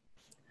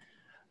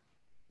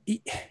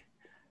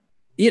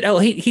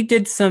he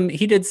did some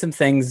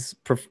things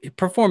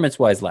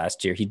performance-wise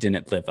last year. He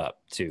didn't live up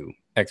to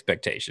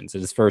expectations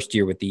in his first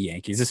year with the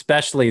Yankees,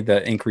 especially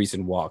the increase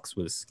in walks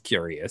was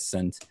curious.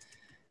 And,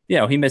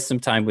 he missed some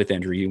time with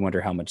injury. You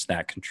wonder how much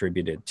that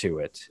contributed to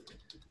it.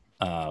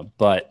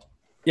 But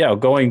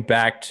going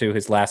back to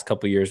his last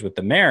couple of years with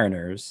the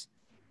Mariners,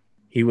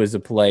 he was a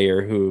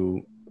player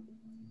who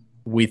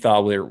we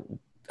thought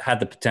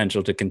had the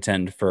potential to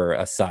contend for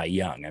a Cy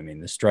Young. I mean,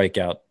 the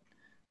strikeout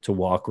to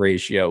walk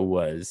ratio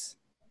was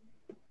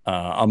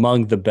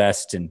among the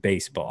best in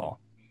baseball.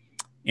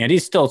 And he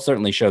still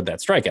certainly showed that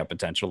strikeout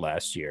potential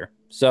last year.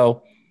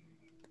 So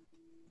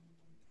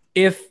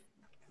if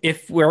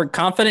we're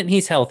confident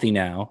he's healthy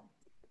now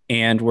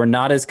and we're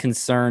not as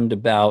concerned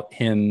about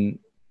him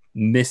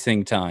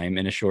missing time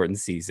in a shortened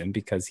season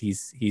because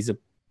he's a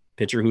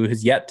pitcher who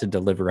has yet to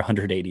deliver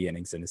 180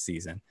 innings in a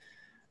season,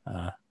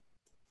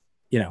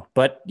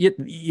 but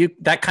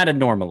that kind of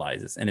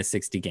normalizes in a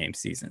 60-game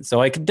season. So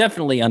I could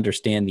definitely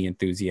understand the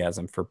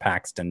enthusiasm for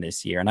Paxton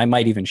this year, and I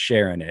might even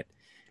share in it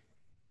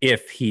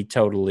if he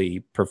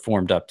totally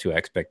performed up to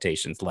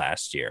expectations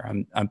last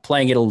year. I'm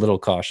playing it a little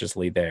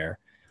cautiously there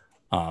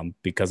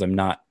because I'm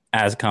not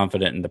as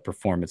confident in the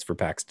performance for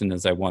Paxton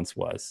as I once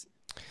was.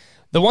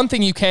 The one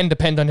thing you can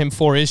depend on him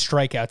for is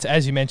strikeouts.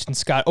 As you mentioned,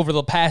 Scott, over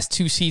the past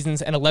 2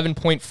 seasons, an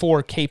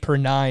 11.4 K per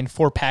 9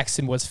 for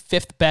Paxton was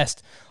 5th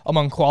best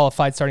among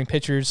qualified starting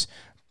pitchers.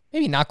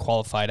 Maybe not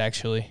qualified,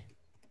 actually.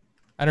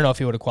 I don't know if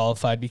he would have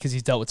qualified because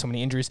he's dealt with so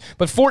many injuries.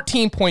 But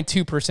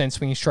 14.2%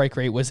 swinging strike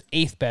rate was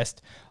 8th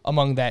best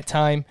among that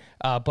time.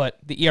 But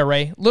the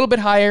ERA, a little bit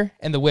higher,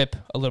 and the whip,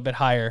 a little bit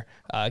higher.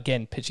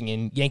 Again, pitching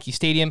in Yankee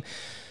Stadium.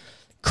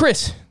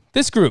 Chris,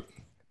 this group,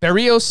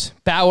 Barrios,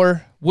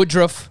 Bauer,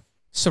 Woodruff,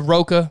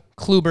 Soroka,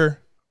 Kluber,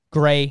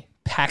 Gray,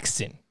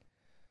 Paxton.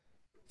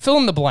 Fill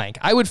in the blank.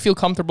 I would feel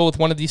comfortable with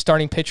one of these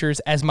starting pitchers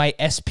as my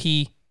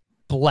SP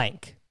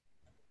blank.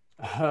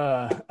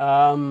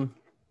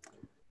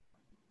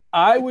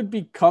 I would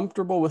be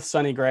comfortable with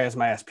Sonny Gray as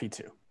my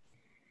SP2.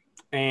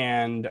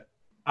 And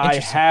I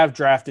have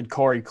drafted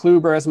Corey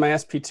Kluber as my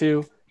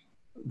SP2.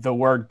 the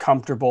word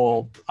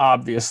comfortable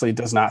obviously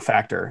does not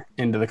factor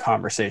into the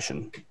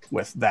conversation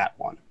with that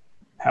one,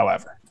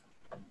 however.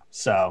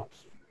 So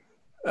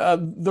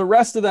the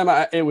rest of them,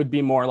 it would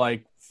be more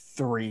like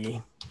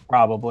 3,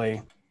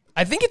 probably.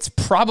 I think it's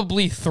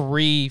probably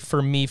 3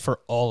 for me for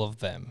all of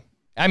them.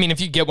 I mean,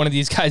 if you get one of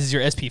these guys as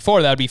your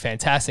SP4, that would be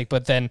fantastic,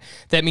 but then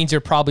that means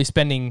you're probably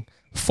spending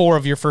 4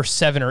 of your first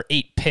 7 or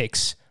 8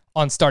 picks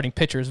on starting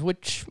pitchers,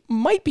 which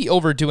might be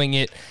overdoing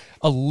it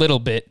a little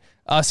bit.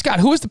 Scott,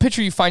 who is the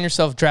pitcher you find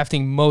yourself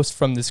drafting most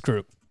from this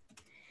group?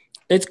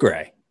 It's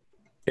Gray.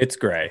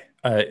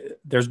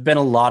 There's been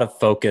a lot of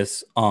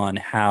focus on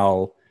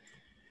how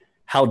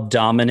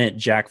dominant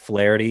Jack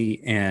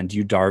Flaherty and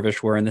Yu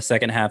Darvish were in the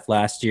second half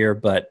last year,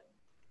 but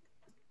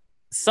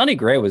Sonny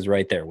Gray was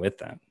right there with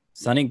them.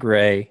 Sonny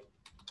Gray,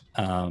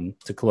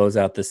 to close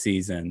out the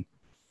season,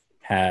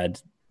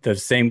 had the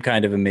same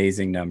kind of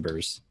amazing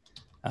numbers.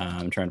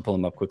 I'm trying to pull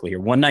them up quickly here.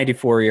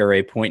 194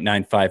 ERA,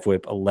 0.95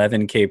 whip,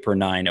 11 K per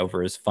 9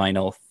 over his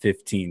final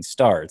 15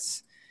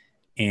 starts.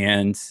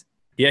 And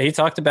yeah, he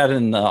talked about it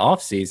in the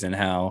offseason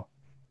how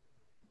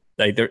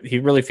he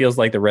really feels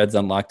like the Reds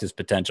unlocked his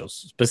potential,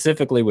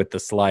 specifically with the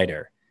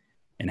slider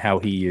and how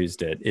he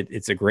used it.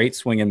 It's a great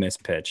swing and miss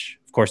pitch.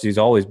 Of course, he's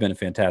always been a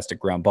fantastic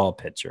ground ball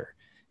pitcher.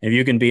 If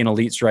you can be an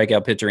elite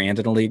strikeout pitcher and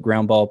an elite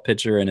ground ball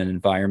pitcher in an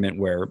environment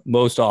where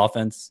most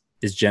offense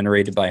is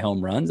generated by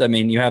home runs, I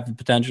mean, you have the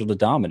potential to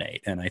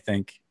dominate. And I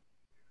think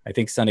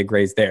Sonny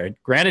Gray's there.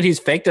 Granted, he's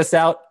faked us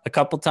out a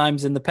couple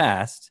times in the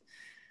past.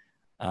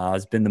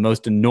 Has been the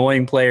most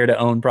annoying player to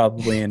own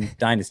probably in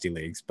dynasty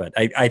leagues. But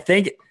I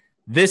think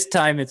this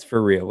time it's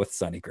for real with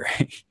Sonny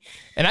Gray.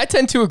 And I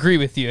tend to agree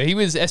with you. He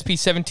was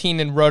SP17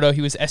 in Roto.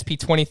 He was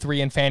SP23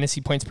 in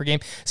fantasy points per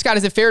game. Scott,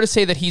 is it fair to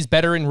say that he's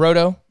better in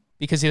Roto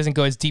because he doesn't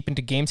go as deep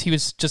into games? He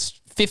was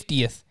just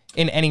 50th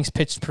in innings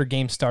pitched per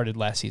game started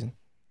last season.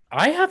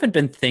 I haven't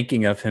been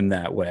thinking of him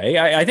that way.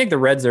 I think the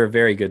Reds are a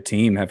very good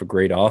team, have a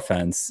great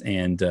offense,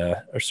 and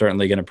are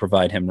certainly going to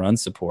provide him run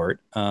support.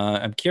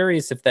 I'm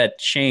curious if that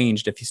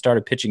changed, if he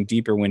started pitching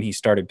deeper when he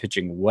started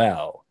pitching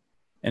well.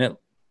 And it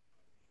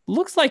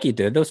looks like he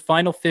did. Those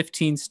final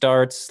 15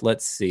 starts,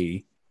 let's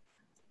see.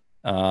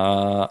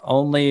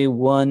 Only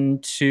 1,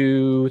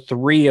 2,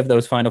 3 of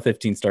those final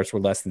 15 starts were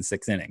less than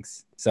 6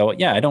 innings. So,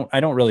 yeah, I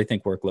don't really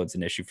think workload's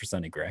an issue for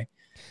Sonny Gray.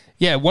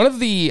 Yeah, one of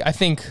the, I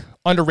think,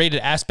 underrated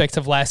aspects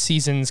of last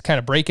season's kind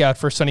of breakout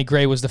for Sonny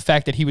Gray was the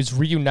fact that he was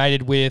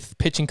reunited with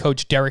pitching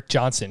coach Derek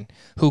Johnson,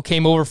 who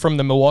came over from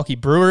the Milwaukee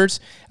Brewers.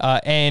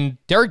 And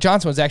Derek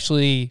Johnson was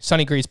actually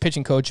Sonny Gray's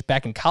pitching coach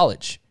back in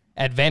college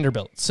at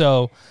Vanderbilt.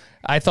 So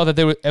I thought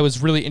that it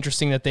was really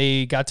interesting that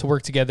they got to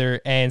work together,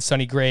 and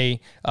Sonny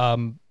Gray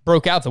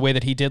broke out the way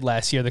that he did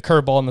last year. The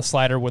curveball and the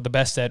slider were the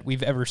best that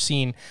we've ever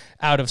seen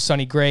out of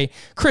Sonny Gray.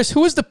 Chris,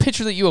 who is the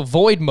pitcher that you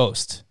avoid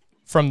most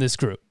from this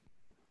group?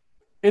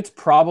 It's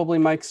probably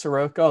Mike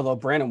Soroka, although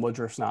Brandon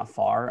Woodruff's not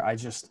far.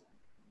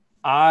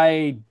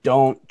 I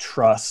don't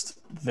trust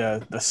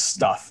the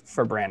stuff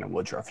for Brandon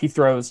Woodruff. He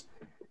throws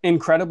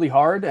incredibly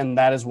hard, and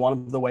that is one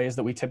of the ways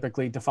that we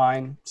typically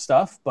define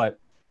stuff. But,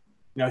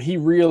 he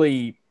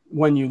really,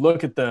 when you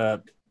look at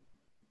the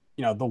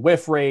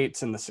whiff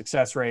rates and the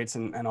success rates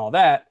and all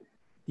that,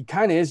 he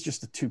kind of is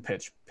just a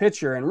 2-pitch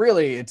pitcher. And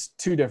really, it's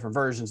 2 different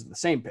versions of the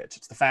same pitch.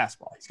 It's the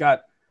fastball. He's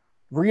got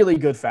really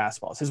good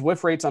fastballs. His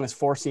whiff rates on his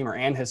 4-seamer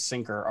and his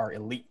sinker are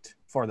elite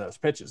for those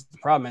pitches. The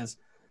problem is,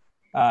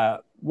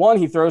 one,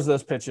 he throws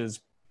those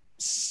pitches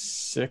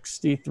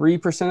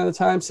 63% of the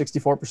time,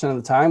 64% of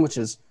the time, which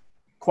is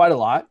quite a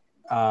lot.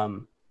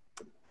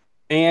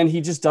 And he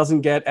just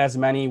doesn't get as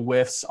many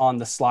whiffs on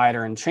the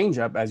slider and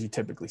changeup as you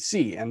typically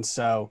see. And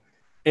so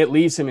it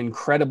leaves him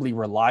incredibly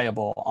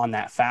reliable on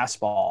that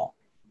fastball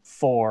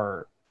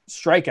for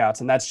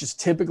strikeouts. And that's just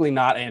typically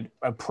not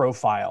a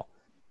profile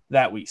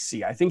that we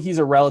see. I think he's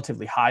a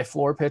relatively high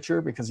floor pitcher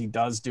because he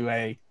does do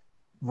a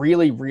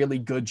really, really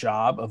good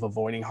job of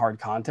avoiding hard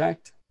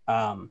contact.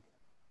 I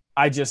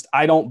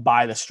don't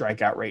buy the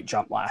strikeout rate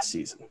jump last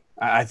season.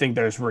 I think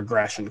there's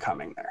regression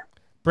coming there.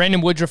 Brandon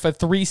Woodruff, a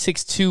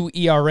 3.62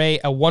 ERA,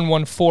 a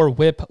 1.14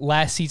 whip.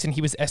 Last season,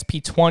 he was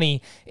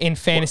SP20 in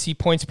fantasy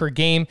points per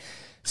game.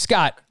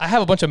 Scott, I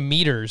have a bunch of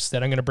meters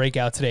that I'm going to break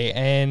out today.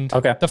 And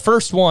The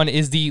first one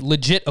is the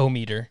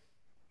Legit-O-meter.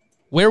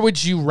 Where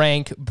would you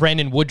rank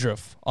Brandon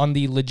Woodruff on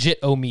the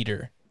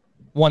Legit-O-meter,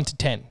 1 to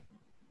 10?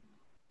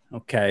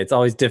 Okay, it's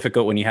always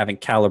difficult when you haven't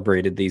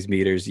calibrated these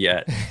meters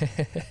yet.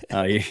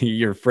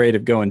 You're afraid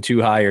of going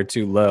too high or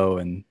too low,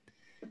 and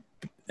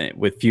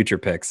with future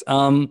picks.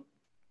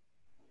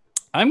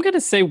 I'm going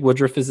to say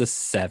Woodruff is a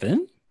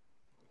 7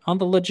 on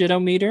the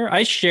Legit-O-meter.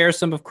 I share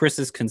some of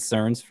Chris's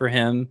concerns for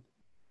him,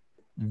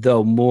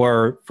 though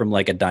more from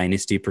like a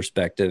dynasty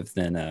perspective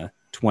than a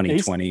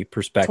 2020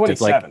 perspective.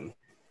 27.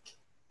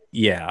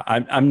 Yeah,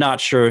 I'm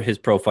not sure his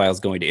profile is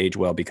going to age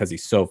well because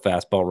he's so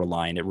fastball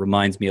reliant. It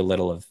reminds me a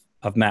little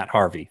of Matt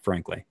Harvey,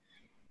 frankly.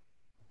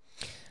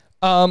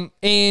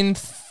 In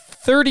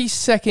 30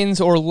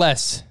 seconds or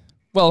less.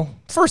 Well,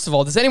 first of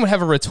all, does anyone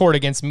have a retort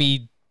against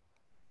me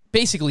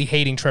basically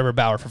hating Trevor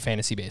Bauer for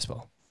fantasy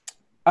baseball?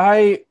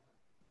 I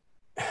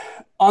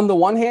on the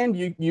one hand,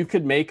 you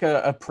could make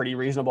a pretty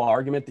reasonable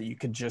argument that you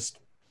could just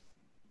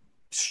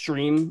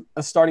stream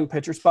a starting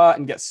pitcher spot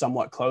and get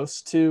somewhat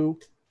close to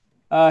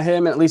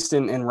him, at least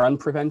in run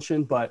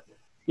prevention. But,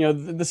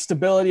 the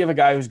stability of a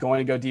guy who's going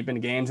to go deep into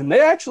games, and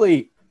they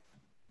actually,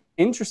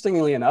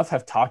 interestingly enough,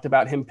 have talked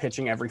about him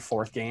pitching every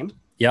fourth game.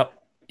 Yep.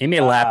 He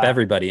may lap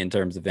everybody in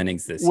terms of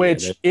innings this year.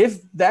 Which,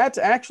 if that's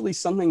actually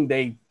something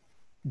they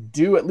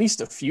do at least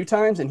a few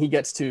times and he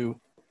gets to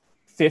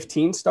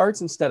 15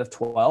 starts instead of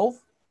 12,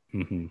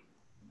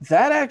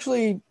 that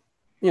actually,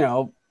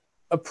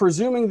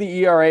 presuming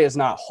the ERA is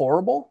not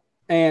horrible,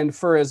 and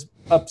for as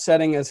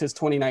upsetting as his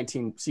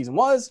 2019 season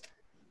was,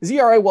 his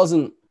ERA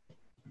wasn't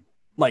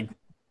like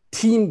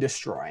team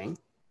destroying.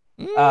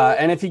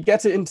 And if he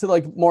gets it into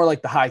more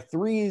like the high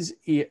threes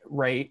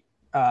rate,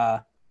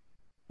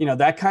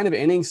 that kind of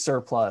inning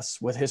surplus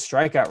with his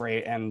strikeout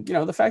rate and,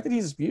 the fact that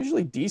he's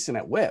usually decent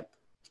at whip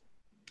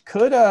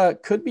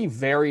could be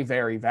very,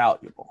 very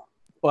valuable.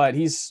 But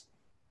he's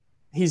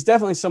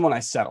definitely someone I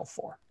settle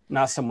for,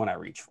 not someone I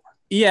reach for.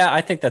 Yeah,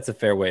 I think that's a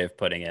fair way of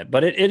putting it.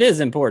 But it is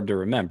important to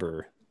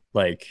remember,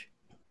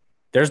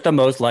 there's the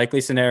most likely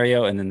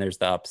scenario, and then there's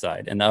the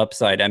upside. And the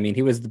upside, I mean,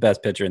 he was the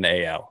best pitcher in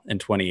the AL in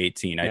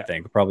 2018, I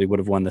think. Probably would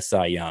have won the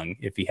Cy Young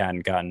if he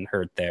hadn't gotten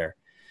hurt there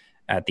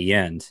at the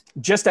end.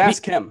 Just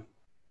ask him.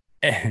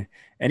 And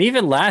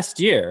even last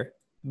year,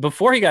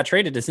 before he got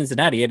traded to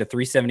Cincinnati, he had a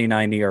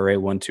 3.79 ERA,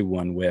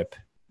 1.21 WHIP,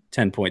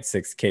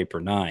 10.6 K per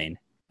nine.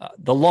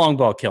 The long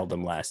ball killed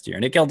him last year,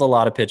 and it killed a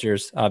lot of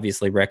pitchers.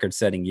 Obviously,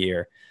 record-setting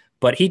year,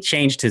 but he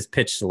changed his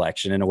pitch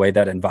selection in a way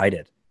that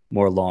invited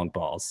more long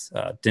balls.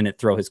 Didn't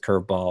throw his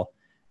curveball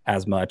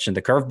as much, and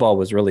the curveball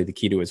was really the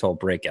key to his whole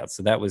breakout.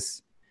 So that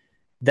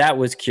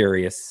was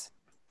curious.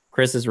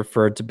 Chris has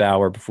referred to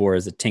Bauer before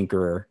as a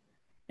tinkerer,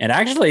 and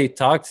actually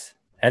talked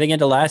heading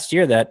into last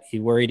year that he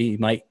worried he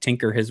might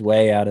tinker his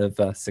way out of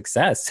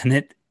success, and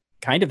it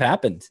kind of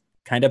happened.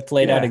 Kind of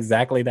played out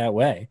exactly that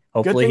way.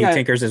 Hopefully he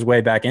tinkers his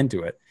way back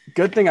into it.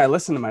 Good thing I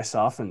listened to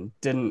myself and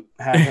didn't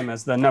have him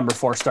as the number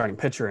 4 starting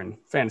pitcher in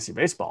fantasy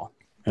baseball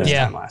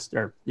time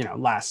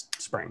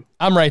last spring.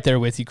 I'm right there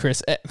with you,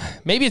 Chris.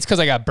 Maybe it's because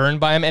I got burned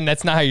by him, and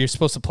that's not how you're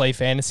supposed to play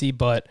fantasy,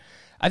 but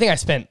I think I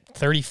spent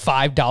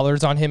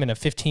 $35 on him in a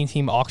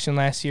 15-team auction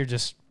last year.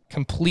 Just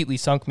completely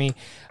sunk me.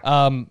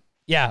 A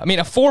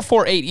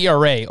 4.48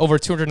 ERA over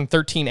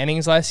 213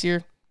 innings last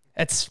year.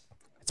 It's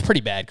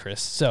pretty bad,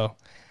 Chris. So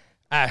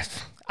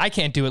I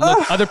can't do it.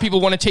 Look, other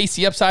people want to chase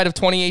the upside of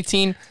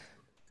 2018.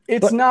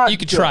 It's not. You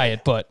could try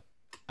it, but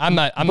I'm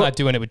not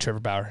doing it with Trevor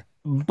Bauer.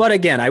 But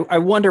again, I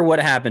wonder what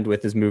happened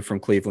with his move from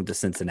Cleveland to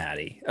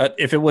Cincinnati.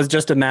 If it was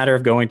just a matter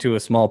of going to a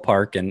small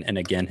park, and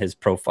again, his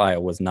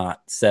profile was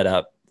not set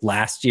up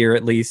last year,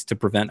 at least, to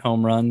prevent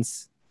home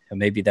runs, and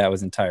maybe that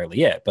was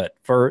entirely it. But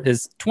for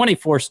his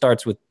 24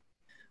 starts with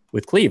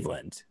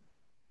Cleveland,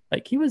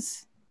 he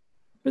was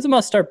a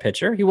must-start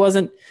pitcher. He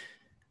wasn't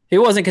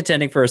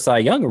contending for a Cy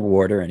Young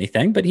award or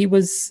anything, but it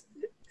was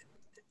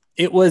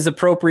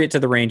appropriate to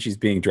the range he's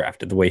being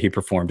drafted, the way he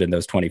performed in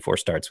those 24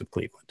 starts with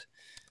Cleveland.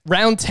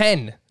 Round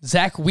 10,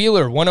 Zach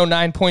Wheeler,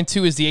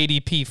 109.2 is the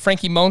ADP.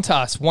 Frankie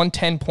Montas,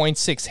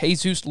 110.6.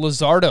 Jesus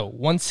Luzardo,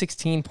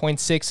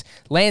 116.6.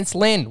 Lance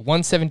Lynn,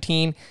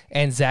 117.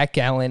 And Zach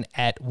Gallen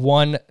at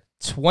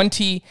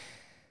 120.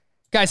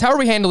 Guys, how are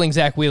we handling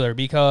Zach Wheeler?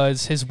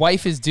 Because his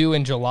wife is due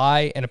in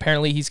July, and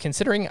apparently he's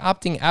considering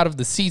opting out of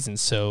the season.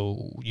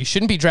 So you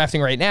shouldn't be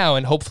drafting right now,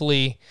 and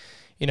hopefully,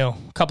 a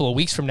couple of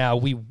weeks from now,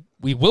 we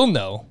will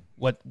know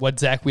what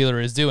Zach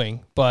Wheeler is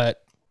doing. But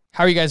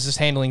how are you guys just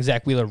handling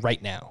Zach Wheeler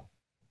right now?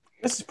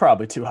 This is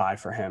probably too high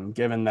for him,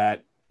 given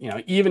that,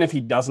 even if he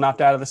doesn't opt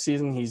out of the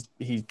season,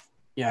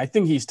 I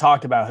think he's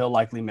talked about he'll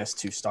likely miss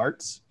 2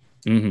 starts.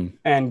 Mm-hmm.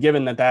 And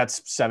given that that's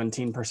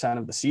 17%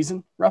 of the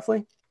season,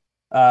 roughly,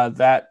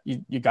 that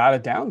you got to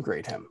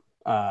downgrade him,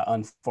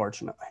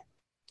 unfortunately.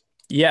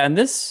 Yeah, and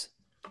this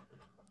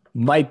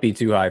might be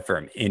too high for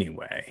him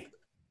anyway.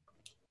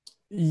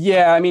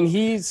 Yeah, I mean,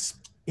 he's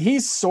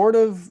sort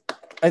of,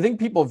 I think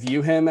people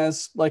view him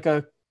as like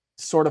a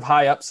sort of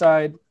high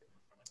upside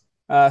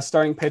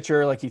starting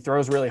pitcher. Like, he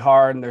throws really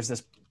hard, and there's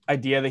this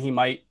idea that he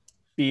might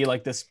be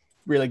like this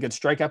really good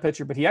strikeout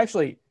pitcher, but he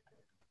actually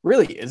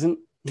really isn't.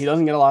 He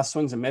doesn't get a lot of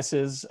swings and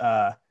misses.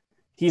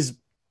 He's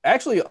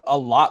actually a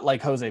lot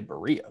like Jose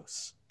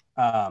Barrios.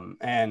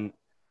 And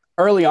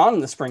early on in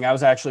the spring, I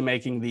was actually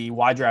making the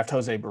why draft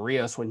Jose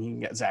Barrios when you can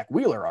get Zach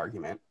Wheeler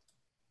argument.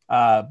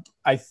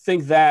 I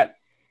think that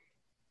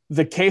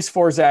the case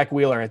for Zach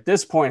Wheeler at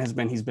this point has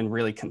been he's been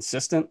really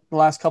consistent the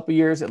last couple of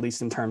years, at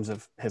least in terms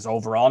of his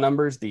overall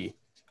numbers. The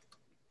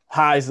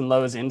highs and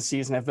lows in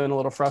season have been a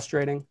little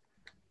frustrating.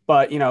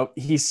 But,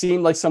 he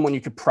seemed like someone you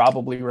could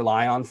probably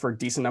rely on for a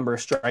decent number of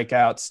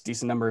strikeouts,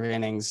 decent number of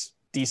innings,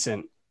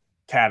 decent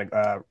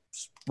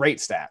rate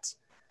stats.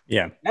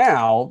 Yeah.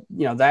 Now,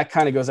 that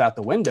kind of goes out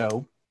the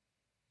window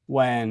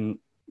when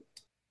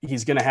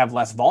he's going to have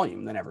less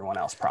volume than everyone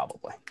else,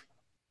 probably.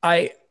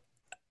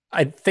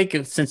 I think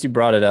since you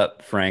brought it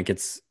up, Frank,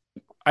 it's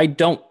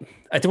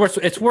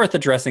worth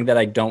addressing that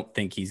I don't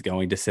think he's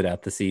going to sit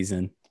out the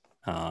season.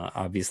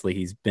 Obviously,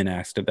 he's been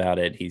asked about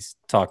it. He's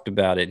talked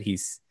about it.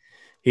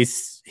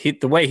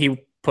 The way he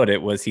put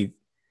it was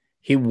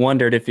he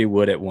wondered if he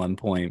would at one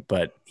point,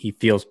 but he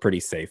feels pretty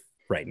safe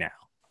right now.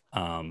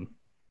 And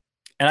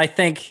I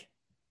think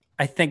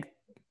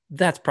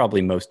that's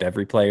probably most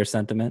every player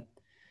sentiment.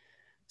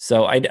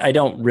 So I'm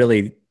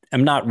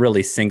not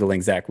really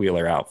singling Zach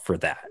Wheeler out for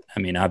that. I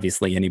mean,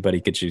 obviously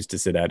anybody could choose to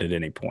sit out at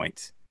any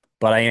point,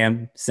 but I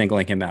am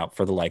singling him out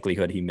for the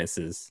likelihood he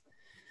misses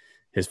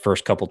his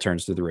first couple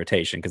turns through the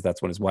rotation, because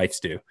that's what his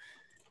wife's do.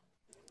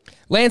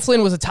 Lance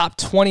Lynn was a top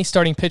 20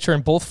 starting pitcher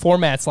in both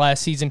formats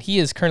last season. He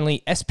is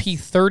currently SP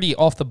 30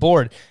 off the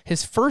board.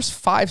 His first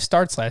 5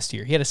 starts last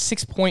year, he had a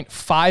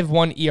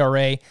 6.51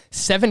 ERA,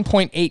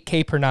 7.8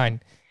 K per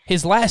 9.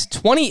 His last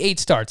 28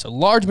 starts, a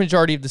large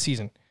majority of the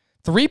season,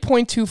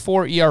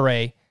 3.24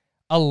 ERA,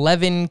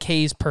 11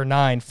 Ks per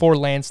 9 for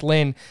Lance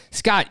Lynn.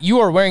 Scott, you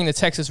are wearing the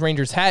Texas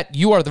Rangers hat.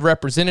 You are the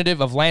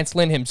representative of Lance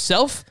Lynn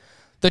himself.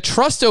 The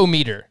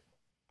Trust-O-Meter.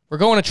 We're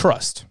going to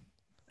trust.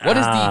 What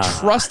is the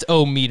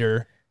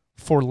Trust-O-Meter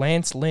for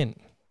Lance Lynn?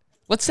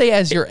 Let's say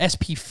as your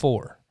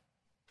SP4.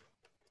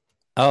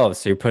 Oh,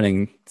 so you're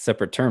putting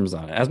separate terms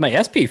on it. As my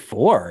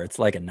SP4, it's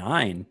like a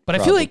 9. But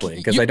probably, I feel like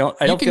because I don't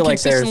feel like you can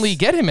consistently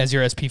get him as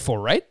your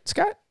SP4, right,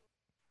 Scott?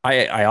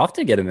 I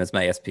often get him as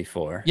my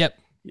SP4. Yep.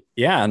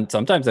 Yeah, and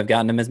sometimes I've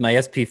gotten him as my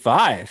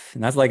SP5,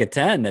 and that's like a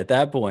 10 at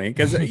that point,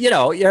 because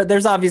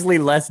there's obviously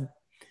less.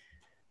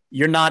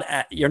 You're not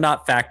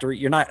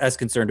as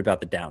concerned about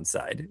the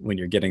downside when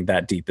you're getting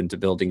that deep into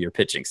building your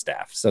pitching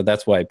staff. So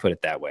that's why I put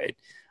it that way.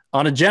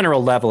 On a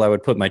general level, I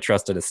would put my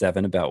trust at a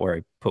 7, about where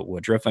I put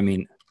Woodruff. I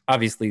mean,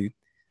 obviously,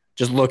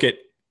 just look at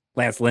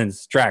Lance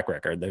Lynn's track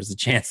record. There's a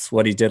chance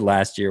what he did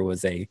last year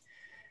was a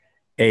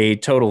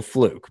total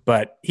fluke,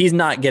 but he's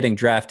not getting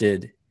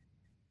drafted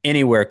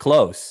anywhere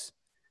close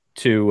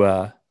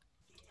to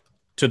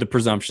the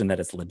presumption that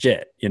it's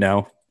legit.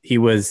 He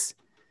was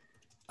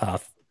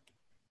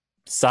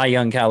Cy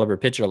Young caliber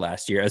pitcher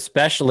last year,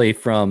 especially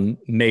from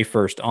May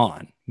 1st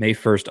on. May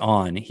 1st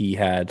on, he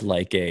had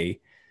like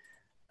a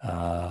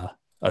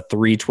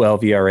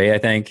 3.12 ERA, I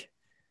think,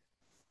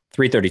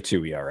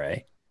 3.32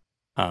 ERA.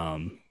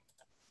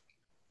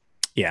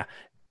 Yeah,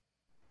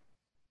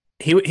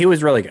 he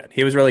was really good.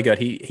 He was really good.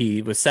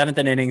 He was 7th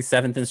in innings,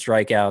 7th in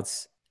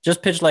strikeouts.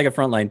 Just pitched like a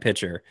frontline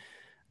pitcher,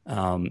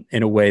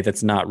 in a way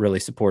that's not really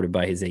supported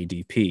by his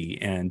ADP.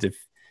 And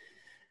if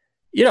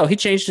he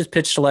changed his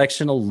pitch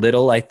selection a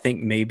little, I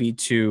think maybe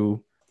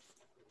to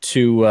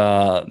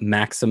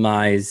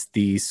maximize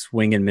the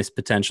swing and miss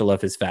potential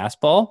of his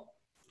fastball.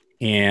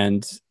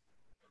 And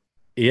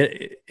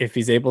if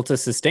he's able to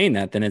sustain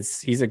that, then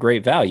he's a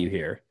great value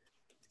here.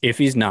 If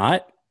he's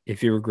not,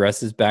 if he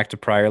regresses back to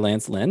prior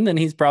Lance Lynn, then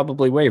he's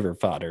probably waiver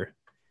fodder.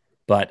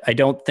 But I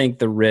don't think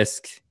the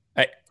risk.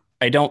 I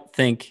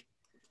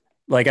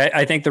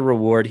think the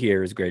reward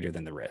here is greater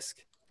than the risk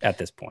at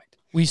this point.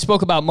 We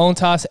spoke about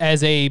Montas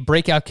as a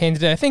breakout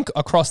candidate. I think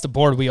across the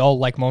board, we all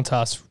like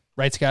Montas,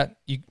 right, Scott?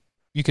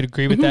 You could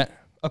agree with that?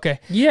 Okay.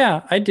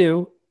 Yeah, I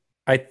do.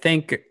 I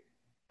think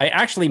I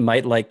actually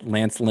might like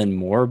Lance Lynn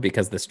more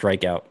because the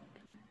strikeout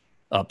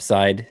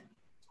upside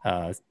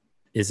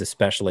is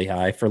especially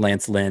high for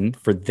Lance Lynn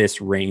for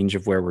this range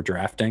of where we're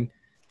drafting.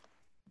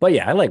 But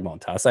yeah, I like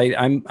Montas.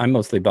 I'm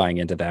mostly buying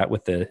into that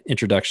with the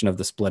introduction of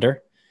the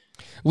splitter.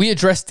 We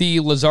addressed the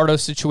Luzardo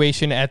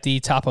situation at the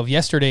top of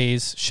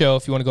yesterday's show.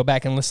 If you want to go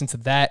back and listen to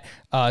that,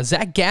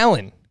 Zach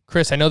Gallen,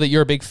 Chris, I know that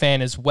you're a big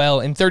fan as well.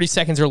 In 30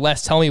 seconds or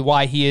less, tell me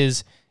why he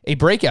is a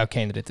breakout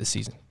candidate this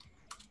season.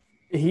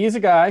 He is a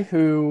guy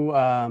who,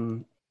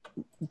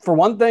 for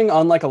one thing,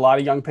 unlike a lot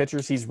of young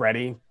pitchers, he's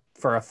ready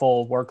for a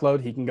full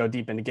workload. He can go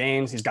deep into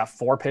games. He's got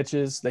 4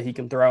 pitches that he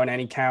can throw in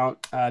any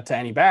count to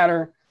any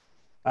batter,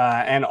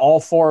 and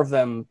all 4 of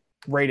them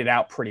rated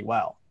out pretty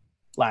well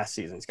last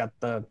season. He's got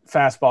the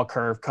fastball,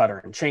 curve, cutter,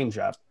 and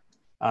changeup.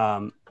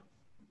 And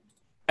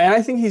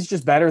I think he's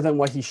just better than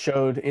what he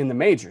showed in the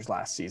majors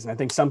last season. I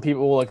think some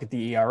people will look at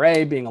the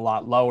ERA being a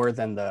lot lower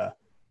than the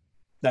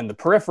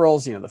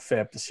peripherals, the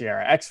FIP, the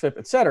Sierra XFIP,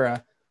 et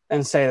cetera,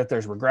 and say that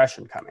there's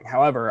regression coming.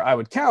 However, I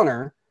would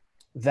counter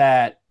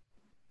that,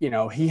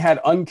 he had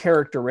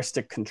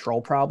uncharacteristic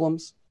control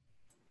problems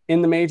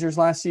in the majors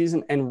last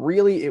season, and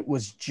really it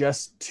was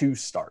just 2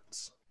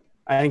 starts.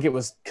 I think it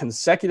was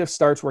consecutive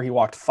starts where he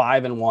walked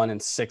 5 in one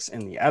and 6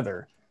 in the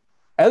other.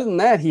 Other than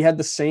that, he had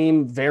the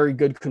same very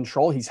good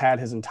control he's had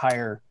his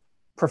entire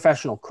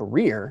professional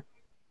career.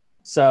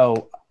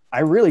 So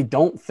I really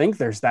don't think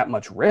there's that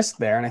much risk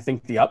there. And I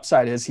think the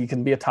upside is he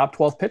can be a top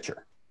 12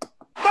 pitcher.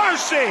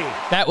 Mercy!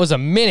 That was a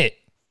minute.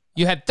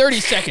 You had 30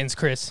 seconds,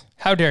 Chris.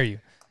 How dare you?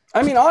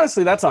 I mean,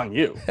 honestly, that's on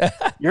you.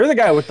 You're the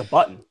guy with the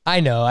button. I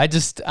know.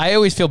 I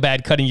always feel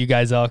bad cutting you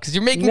guys off because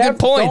you're making good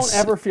points. Don't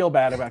ever feel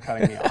bad about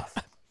cutting me off.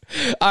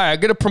 All right, I'm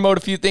going to promote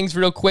a few things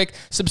real quick.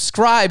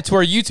 Subscribe to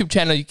our YouTube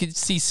channel. You can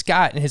see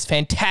Scott in his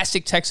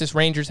fantastic Texas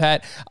Rangers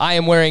hat. I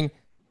am wearing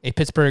a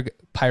Pittsburgh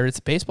Pirates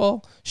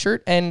baseball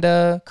shirt,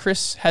 and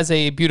Chris has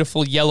a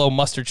beautiful yellow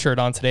mustard shirt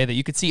on today that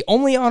you could see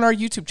only on our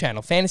YouTube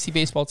channel, Fantasy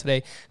Baseball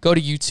Today. Go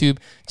to YouTube,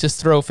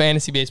 just throw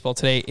Fantasy Baseball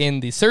Today in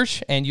the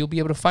search, and you'll be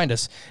able to find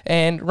us.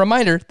 And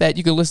reminder that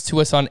you can listen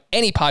to us on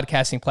any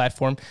podcasting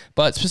platform,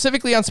 but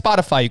specifically on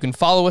Spotify. You can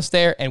follow us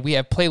there, and we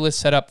have playlists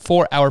set up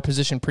for our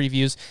position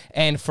previews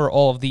and for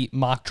all of the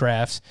mock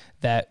drafts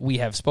that we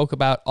have spoke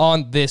about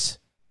on this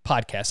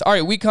podcast. All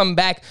right, we come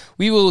back.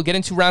 We will get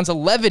into rounds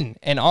 11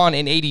 and on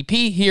in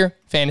ADP here,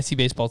 Fantasy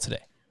Baseball Today.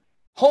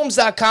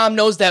 Homes.com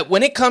knows that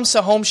when it comes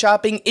to home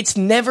shopping, it's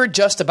never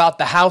just about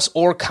the house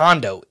or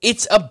condo.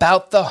 It's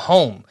about the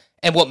home.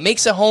 And what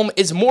makes a home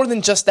is more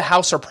than just the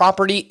house or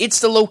property, it's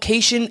the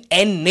location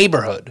and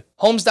neighborhood.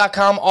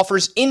 Homes.com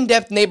offers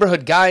in-depth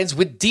neighborhood guides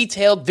with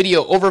detailed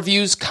video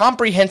overviews,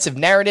 comprehensive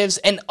narratives,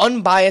 and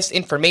unbiased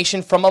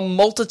information from a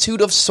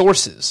multitude of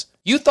sources.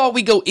 You thought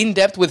we'd go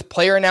in-depth with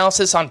player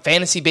analysis on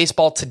Fantasy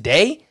Baseball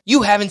Today?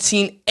 You haven't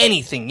seen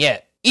anything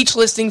yet. Each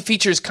listing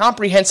features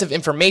comprehensive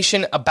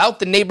information about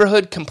the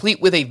neighborhood,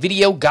 complete with a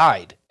video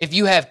guide. If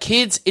you have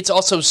kids, it's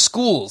also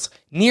schools,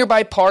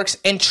 nearby parks,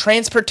 and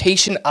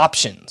transportation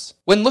options.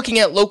 When looking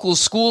at local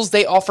schools,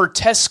 they offer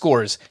test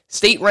scores,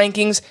 state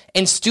rankings,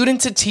 and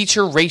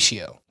student-to-teacher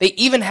ratio. They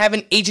even have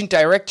an agent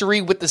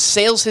directory with the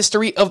sales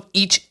history of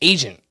each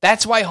agent.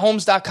 That's why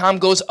Homes.com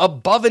goes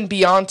above and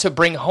beyond to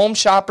bring home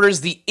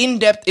shoppers the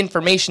in-depth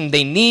information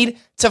they need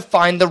to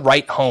find the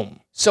right home.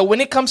 So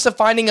when it comes to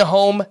finding a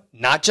home,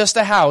 not just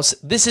a house,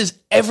 this is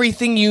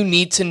everything you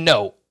need to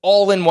know,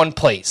 all in one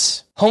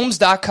place.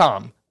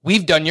 Homes.com.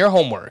 We've done your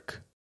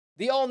homework.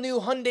 The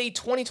all-new Hyundai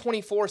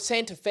 2024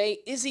 Santa Fe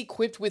is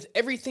equipped with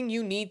everything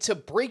you need to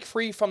break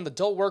free from the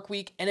dull work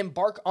week and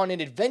embark on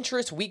an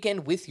adventurous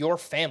weekend with your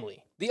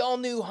family. The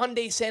all-new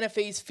Hyundai Santa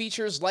Fe's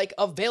features like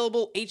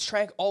available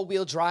H-Track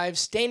all-wheel drive,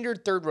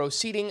 standard third-row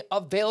seating,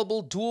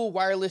 available dual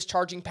wireless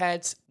charging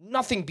pads.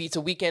 Nothing beats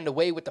a weekend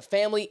away with the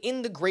family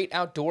in the great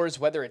outdoors,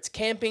 whether it's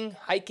camping,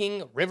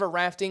 hiking, river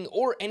rafting,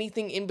 or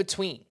anything in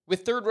between.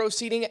 With third-row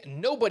seating,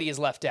 nobody is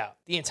left out.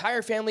 The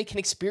entire family can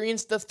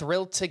experience the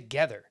thrill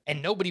together,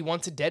 and nobody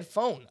wants a dead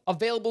phone.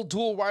 Available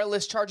dual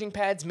wireless charging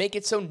pads make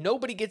it so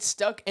nobody gets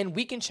stuck, and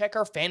we can check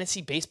our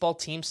fantasy baseball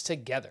teams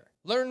together.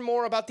 Learn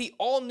more about the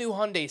all-new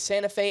Hyundai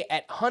Santa Fe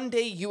at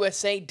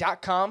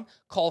HyundaiUSA.com.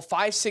 Call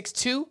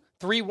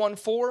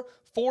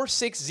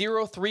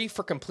 562-314-4603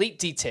 for complete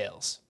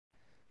details.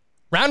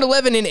 Round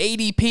 11 in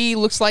ADP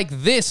looks like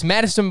this.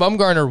 Madison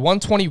Bumgarner,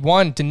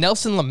 121.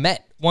 Dinelson Lamet,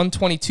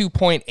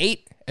 122.8.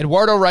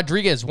 Eduardo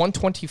Rodriguez,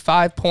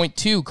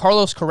 125.2.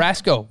 Carlos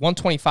Carrasco,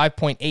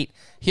 125.8.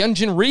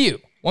 Hyunjin Ryu,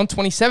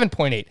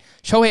 127.8.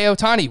 Shohei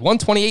Ohtani,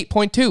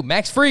 128.2.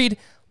 Max Fried,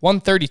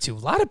 132. A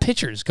lot of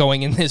pitchers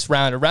going in this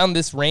round, around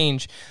this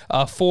range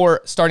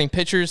for starting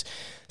pitchers.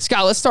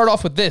 Scott, let's start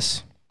off with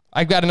this.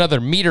 I've got another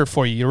meter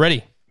for you. You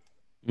ready?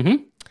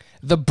 Mm-hmm.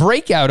 The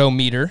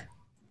breakout-o-meter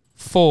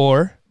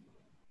for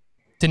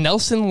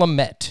Dinelson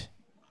Lamet.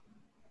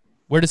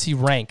 Where does he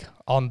rank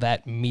on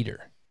that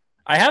meter?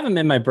 I have him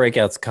in my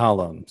breakouts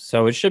column,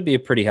 so it should be a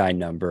pretty high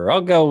number.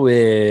 I'll go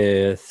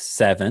with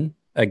 7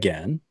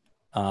 again.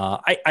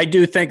 I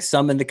do think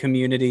some in the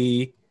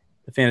community,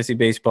 the fantasy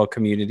baseball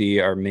community,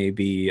 are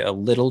maybe a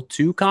little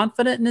too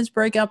confident in his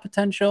breakout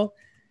potential,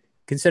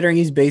 considering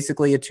he's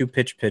basically a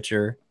 2-pitch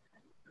pitcher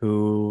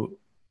who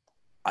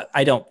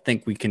I don't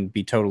think we can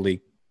be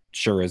totally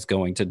sure is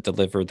going to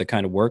deliver the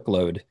kind of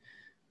workload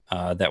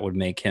that would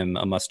make him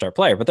a must-start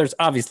player. But there's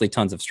obviously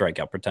tons of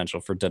strikeout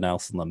potential for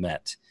Dinelson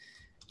Lamet.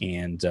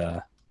 And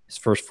his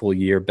first full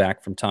year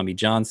back from Tommy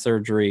John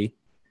surgery,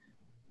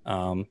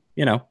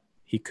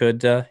 he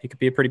could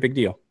be a pretty big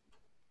deal.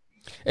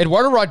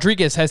 Eduardo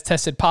Rodriguez has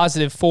tested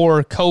positive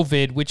for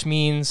COVID, which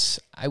means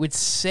I would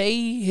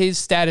say his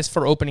status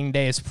for opening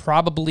day is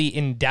probably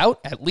in doubt.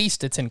 At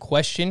least it's in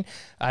question.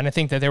 And I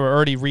think that there were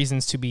already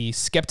reasons to be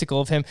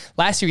skeptical of him.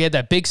 Last year, he had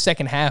that big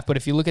second half, but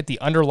if you look at the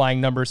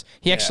underlying numbers,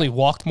 he actually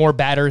walked more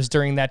batters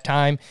during that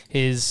time.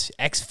 His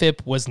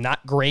xFIP was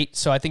not great,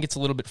 so I think it's a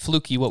little bit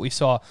fluky what we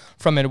saw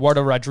from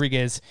Eduardo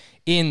Rodriguez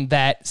in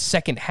that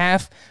second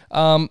half.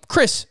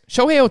 Chris,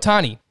 Shohei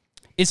Ohtani,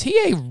 is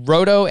he a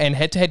roto and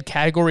head-to-head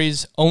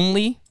categories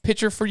only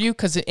pitcher for you?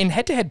 Because in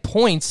head-to-head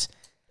points,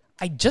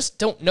 I just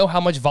don't know how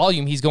much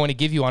volume he's going to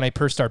give you on a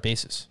per-start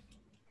basis.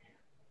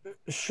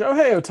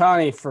 Shohei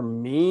Ohtani, for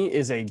me,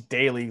 is a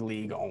daily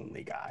league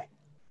only guy.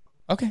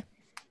 Okay.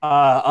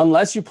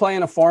 Unless you play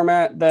in a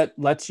format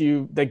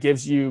that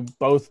gives you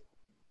both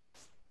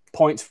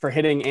points for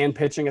hitting and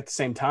pitching at the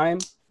same time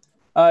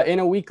in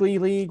a weekly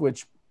league,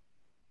 which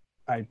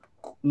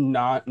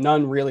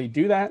none really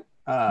do that.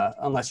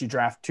 Unless you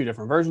draft 2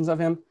 different versions of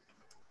him.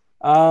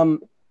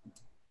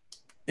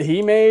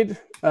 He made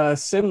a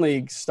sim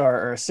game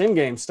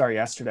start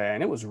yesterday,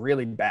 and it was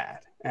really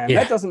bad. And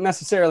that doesn't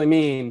necessarily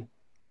mean,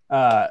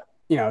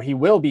 he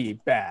will be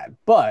bad,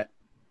 but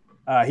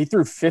he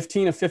threw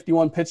 15 of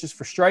 51 pitches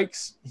for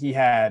strikes. He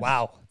had,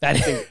 that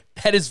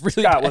is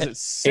really Scott, bad. was it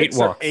 6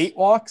 or 8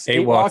 walks? 8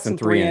 walks in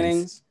 3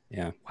 innings.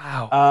 Yeah.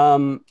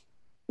 Wow.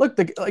 Look,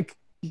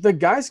 the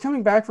guy's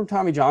coming back from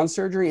Tommy John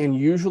surgery, and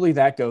usually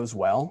that goes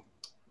well,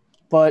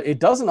 but it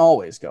doesn't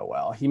always go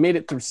well. He made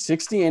it through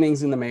 60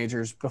 innings in the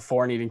majors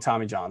before needing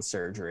Tommy John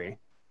surgery.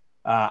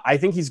 I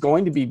think he's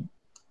going to be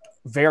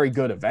very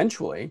good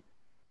eventually,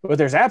 but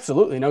there's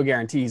absolutely no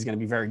guarantee he's going to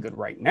be very good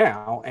right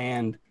now.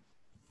 And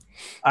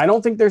I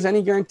don't think there's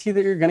any guarantee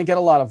that you're going to get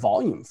a lot of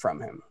volume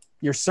from him.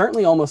 You're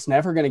certainly almost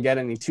never going to get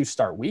any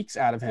 2-start weeks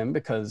out of him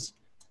because,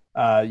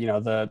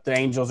 the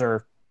Angels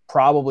are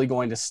probably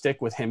going to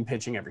stick with him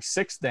pitching every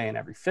 6th day and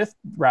every 5th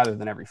rather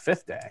than every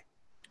 5th day.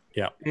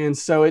 Yeah. And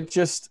so it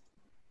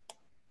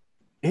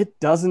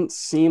doesn't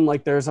seem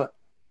like there's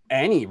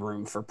any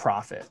room for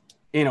profit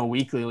in a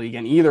weekly league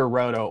in either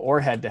roto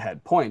or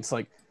head-to-head points.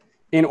 Like,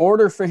 in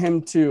order for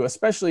him to,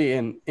 especially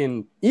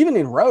even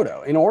in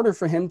roto, in order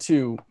for him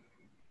to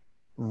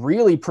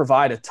really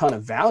provide a ton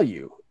of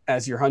value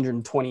as your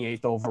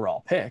 128th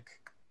overall pick,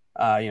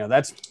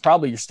 that's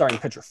probably your starting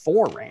pitcher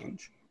 4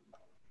 range.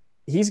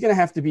 He's going to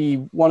have to be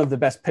one of the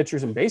best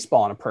pitchers in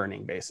baseball on a per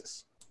inning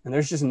basis. And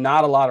there's just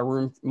not a lot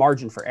of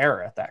margin for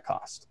error at that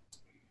cost.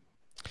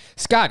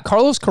 Scott,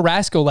 Carlos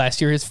Carrasco last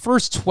year, his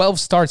first 12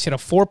 starts, he had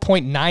a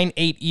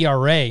 4.98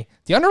 ERA.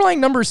 The underlying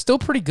number is still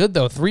pretty good,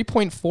 though.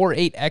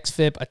 3.48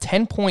 xFIP, a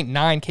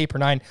 10.9 K per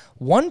 9,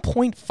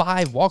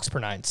 1.5 walks per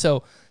 9.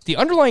 So the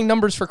underlying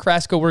numbers for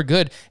Carrasco were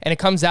good, and it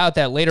comes out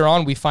that later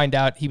on we find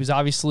out he was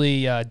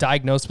obviously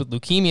diagnosed with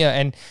leukemia,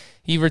 and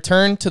he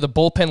returned to the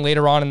bullpen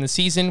later on in the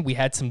season. We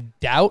had some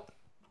doubt,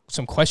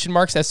 some question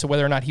marks as to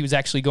whether or not he was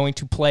actually going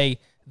to play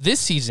this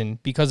season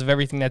because of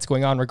everything that's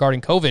going on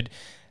regarding COVID.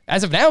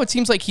 As of now, it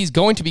seems like he's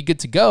going to be good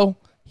to go.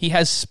 He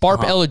has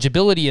SPARP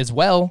eligibility as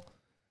well.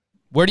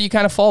 Where do you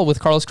kind of fall with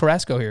Carlos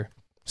Carrasco here,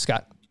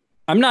 Scott?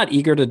 I'm not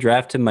eager to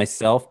draft him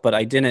myself, but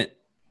I didn't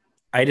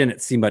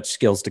see much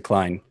skills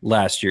decline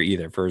last year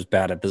either, for as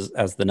bad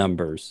as the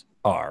numbers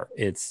are.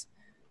 It's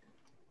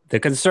the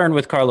concern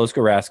with Carlos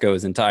Carrasco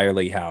is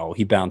entirely how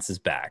he bounces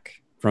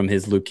back from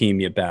his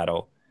leukemia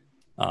battle.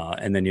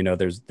 And then,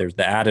 there's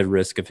the added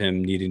risk of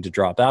him needing to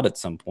drop out at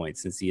some point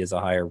since he is a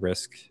higher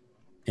risk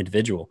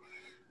individual.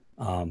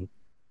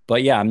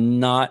 But yeah,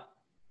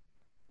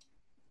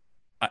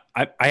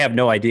 I have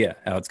no idea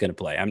how it's going to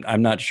play.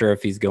 I'm not sure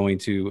if he's going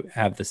to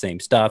have the same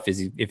stuff.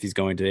 If he's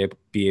going to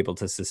be able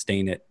to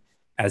sustain it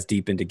as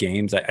deep into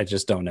games. I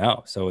just don't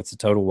know. So it's a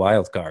total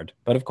wild card.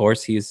 But of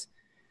course, he's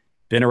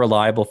been a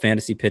reliable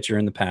fantasy pitcher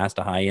in the past,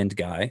 a high end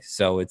guy.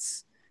 So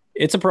it's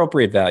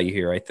appropriate value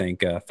here, I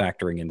think,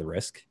 factoring in the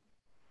risk.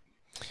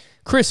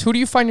 Chris, who do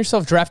you find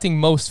yourself drafting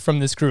most from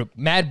this group?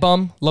 Mad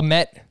Bum,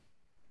 Lamet,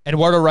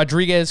 Eduardo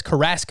Rodriguez,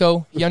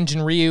 Carrasco,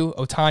 Hyunjin Ryu,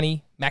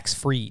 Ohtani, Max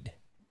Fried.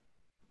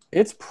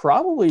 It's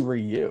probably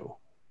Ryu.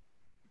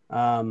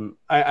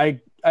 I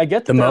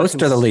get the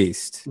most or the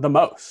least. The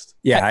most.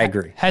 Yeah, I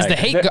agree. Has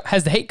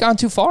the hate gone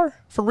too far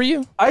for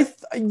Ryu?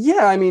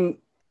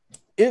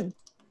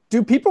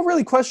 Do people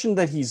really question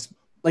that he's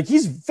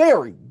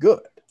very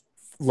good?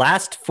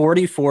 Last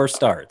 44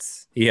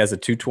 starts, he has a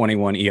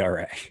 2.21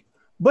 ERA.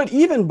 But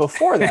even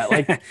before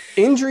that,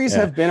 injuries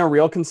have been a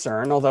real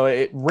concern, although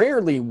it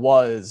rarely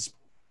was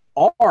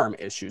arm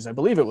issues. I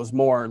believe it was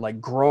more like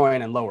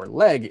groin and lower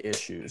leg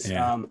issues.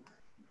 Yeah.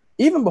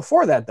 Even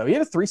before that, though, he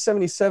had a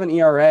 3.77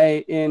 ERA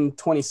in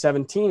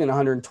 2017 in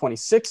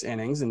 126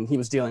 innings, and he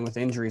was dealing with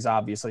injuries,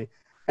 obviously.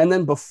 And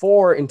then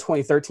before, in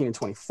 2013 and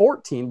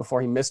 2014,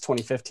 before he missed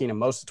 2015 and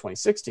most of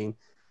 2016,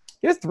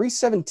 he had a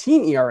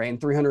 3.17 ERA in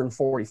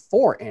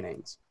 344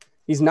 innings.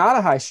 He's not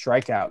a high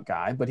strikeout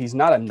guy, but he's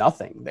not a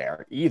nothing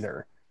there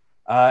either.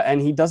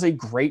 And he does a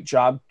great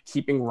job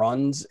keeping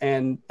runs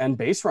and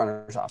base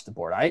runners off the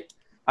board.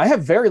 I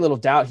have very little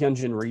doubt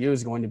Hyunjin Ryu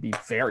is going to be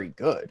very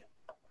good,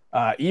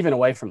 even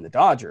away from the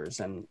Dodgers.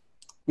 And,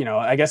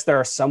 I guess there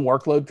are some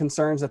workload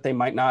concerns that they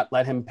might not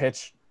let him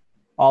pitch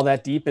all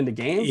that deep into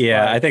games.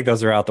 Yeah, I think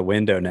those are out the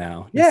window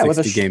now. Yeah, with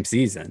a 60-game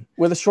season.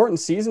 With a shortened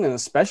season, and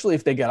especially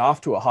if they get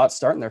off to a hot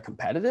start and they're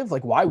competitive,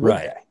 why would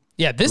they?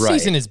 Yeah, this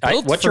season is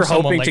built what for you're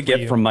hoping like to get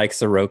Ryu. from Mike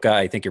Soroka,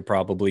 I think you're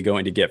probably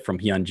going to get from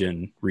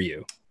Hyunjin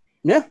Ryu.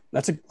 Yeah,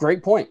 that's a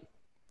great point.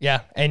 Yeah,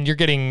 and you're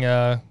getting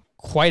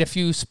quite a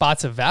few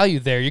spots of value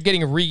there. You're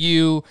getting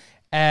Ryu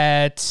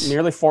at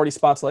nearly 40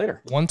 spots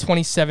later.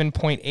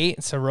 127.8,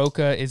 and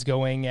Soroka is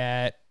going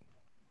at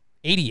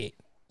 88.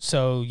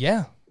 So,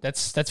 yeah,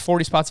 that's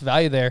 40 spots of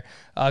value there.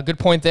 Good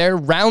point there.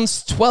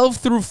 Rounds 12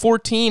 through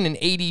 14 in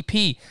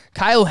ADP.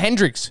 Kyle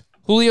Hendricks,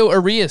 Julio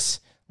Urias,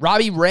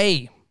 Robbie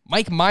Ray,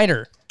 Mike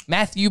Minor,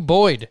 Matthew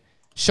Boyd,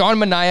 Sean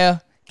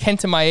Manaea,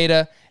 Kenta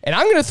Maeda, and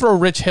I'm going to throw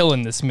Rich Hill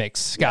in this mix,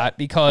 Scott,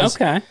 because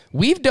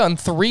we've done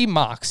 3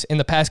 mocks in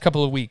the past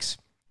couple of weeks,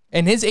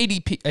 and his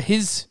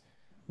ADP,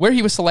 where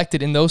he was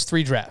selected in those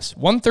 3 drafts,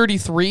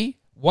 133,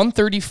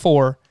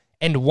 134,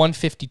 and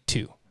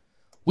 152.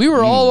 We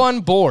were all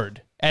on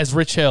board as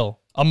Rich Hill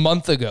a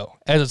month ago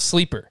as a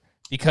sleeper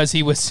because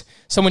he was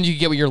someone you could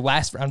get with your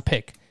last round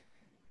pick.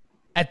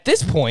 At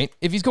this point,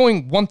 if he's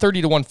going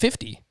 130 to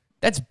 150,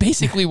 that's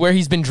basically where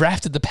he's been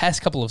drafted the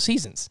past couple of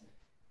seasons.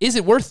 Is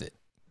it worth it?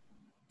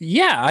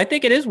 Yeah, I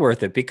think it is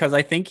worth it because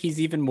I think he's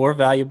even more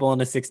valuable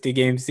in a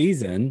 60-game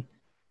season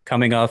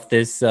coming off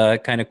this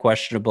kind of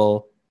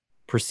questionable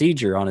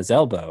procedure on his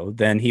elbow,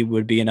 then he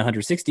would be in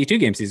 162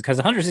 game season, because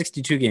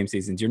 162 game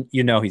seasons,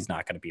 he's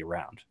not going to be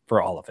around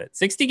for all of it.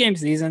 60 game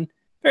season,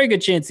 very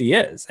good chance he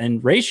is.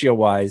 And ratio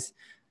wise,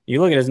 you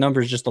look at his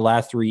numbers just the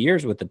last 3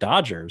 years with the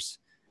Dodgers.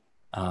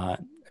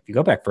 If you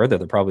go back further,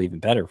 they're probably even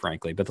better,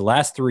 frankly. But the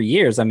last 3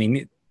 years, I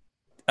mean,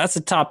 that's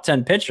a top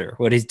 10 pitcher,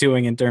 what he's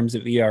doing in terms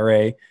of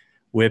ERA,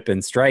 whip,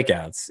 and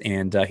strikeouts.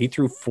 And he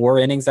threw 4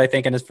 innings, I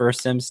think, in his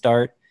first sim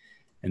start.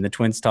 And the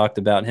Twins talked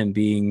about him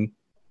being,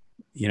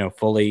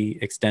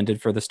 fully extended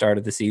for the start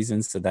of the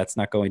season. So that's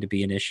not going to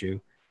be an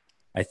issue.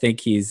 I think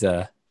he's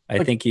a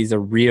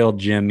real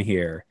gem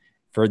here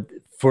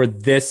for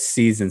this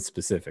season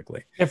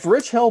specifically. If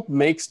Rich Hill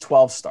makes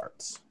 12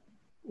 starts,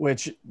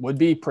 which would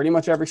be pretty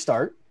much every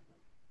start,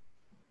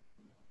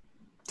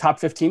 top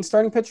 15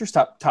 starting pitchers,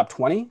 top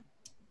 20.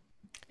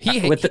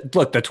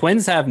 Look, the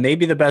Twins have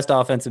maybe the best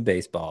offense in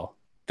baseball.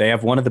 They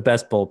have one of the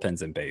best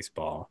bullpens in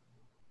baseball.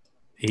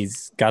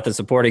 He's got the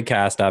supporting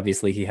cast.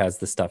 Obviously, he has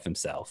the stuff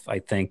himself. I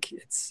think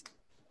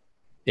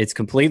it's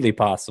completely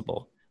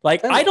possible.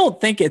 Like, I don't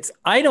think it's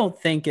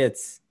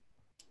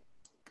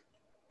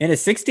in a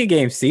 60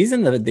 game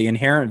season, the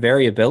inherent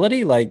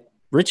variability, like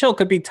Rich Hill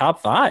could be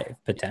top 5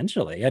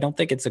 potentially. I don't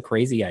think it's a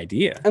crazy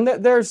idea. And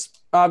there's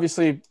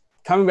obviously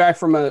coming back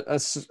from a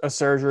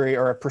surgery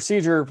or a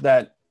procedure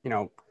that,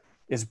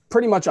 is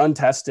pretty much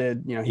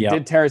untested. He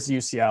did tear his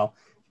UCL.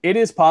 It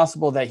is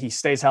possible that he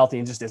stays healthy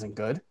and just isn't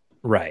good.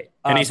 Right.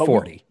 And he's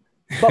 40.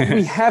 But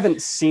we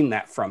haven't seen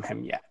that from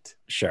him yet.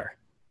 Sure.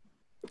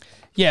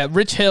 Yeah,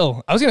 Rich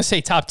Hill, I was going to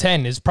say top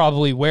 10 is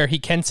probably where he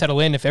can settle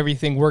in if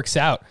everything works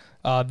out.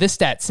 This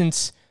stat,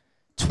 since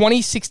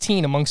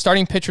 2016, among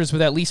starting pitchers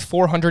with at least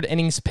 400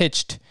 innings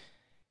pitched,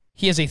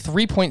 he has a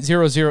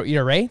 3.00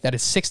 ERA, that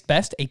is 6th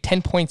best, a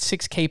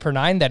 10.6 K per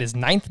 9, that is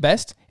 9th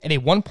best, and a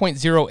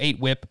 1.08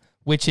 whip,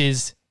 which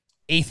is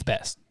 8th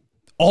best.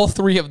 All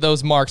 3 of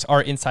those marks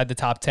are inside the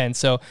top 10,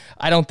 so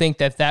I don't think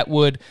that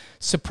would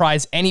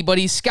surprise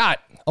anybody. Scott,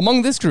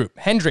 among this group,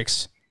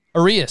 Hendricks,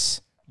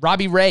 Arias,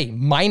 Robbie Ray,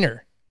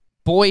 Minor,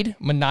 Boyd,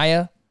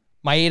 Manaea,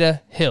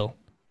 Maeda, Hill.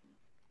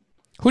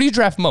 Who do you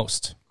draft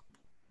most?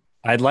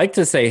 I'd like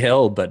to say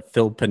Hill, but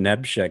Phil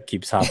Panebchek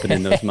keeps hopping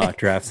in those mock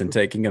drafts and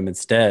taking him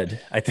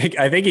instead. I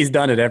think he's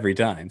done it every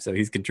time, so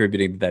he's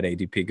contributing to that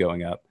ADP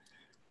going up.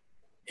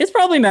 It's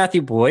probably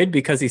Matthew Boyd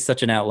because he's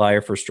such an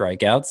outlier for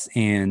strikeouts,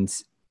 and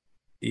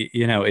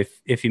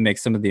if he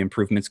makes some of the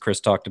improvements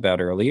Chris talked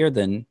about earlier,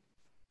 then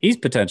he's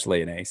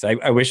potentially an ace.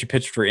 I wish he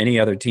pitched for any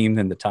other team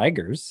than the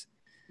Tigers.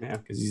 Yeah,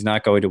 because he's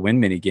not going to win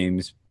many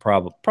games.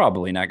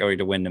 Probably not going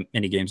to win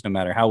many games, no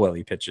matter how well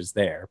he pitches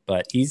there.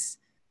 But he's,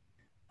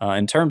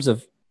 in terms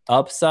of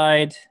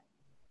upside,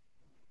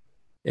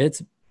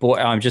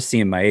 I'm just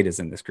seeing Maeda's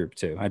in this group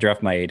too. I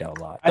draft Maeda a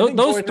lot.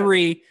 Those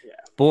 3,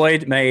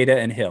 Boyd, Maeda,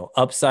 and Hill,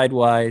 upside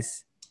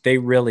wise, they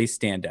really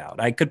stand out.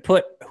 I could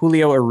put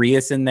Julio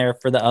Arias in there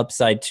for the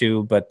upside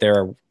too, but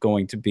they're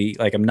going to be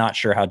I'm not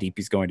sure how deep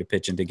he's going to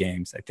pitch into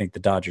games. I think the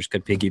Dodgers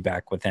could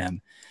piggyback with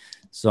him,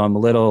 so I'm a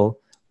little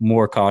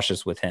more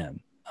cautious with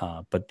him.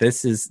 But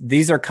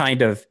these are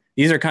kind of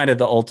the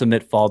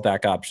ultimate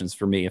fallback options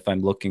for me if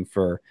I'm looking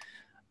for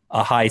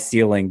a high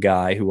ceiling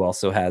guy who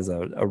also has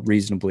a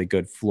reasonably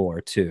good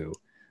floor too.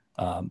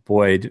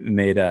 Boyd,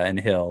 Maeda, and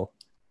Hill,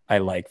 I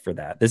like for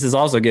that. This is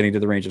also getting to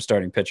the range of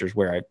starting pitchers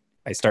where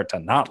I start to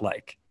not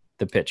like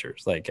the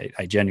pitchers. Like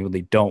I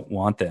genuinely don't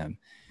want them.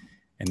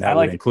 And that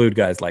would include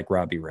guys like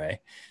Robbie Ray.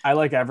 I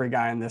like every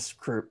guy in this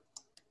group.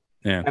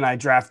 Yeah. And I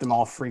draft them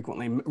all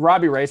frequently.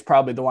 Robbie Ray's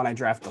probably the one I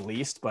draft the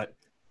least, but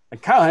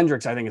Kyle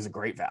Hendricks, I think, is a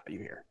great value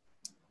here.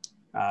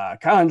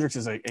 Kyle Hendricks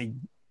is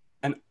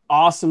an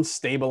awesome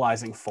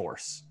stabilizing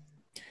force.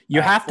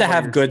 You have to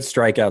have good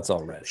strikeouts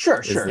already.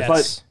 Sure.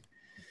 Yes.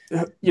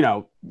 But,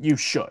 you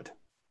should.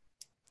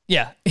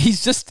 Yeah.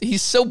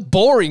 He's so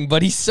boring,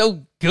 but he's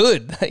so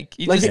good.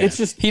 He doesn't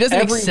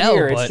excel.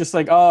 Year, it's just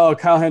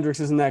Kyle Hendricks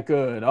isn't that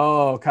good.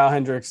 Oh, Kyle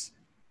Hendricks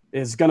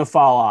is going to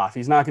fall off.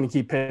 He's not going to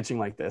keep pitching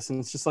like this. And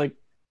it's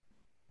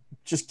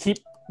just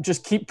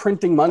keep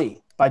printing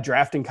money by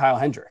drafting Kyle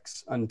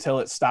Hendricks until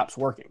it stops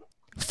working.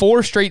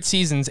 4 straight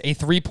seasons, a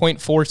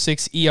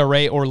 3.46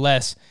 ERA or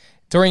less.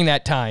 During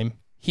that time,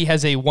 he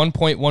has a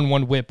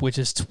 1.11 whip, which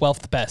is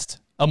 12th best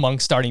among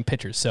starting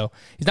pitchers. So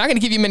he's not going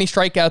to give you many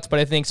strikeouts, but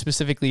I think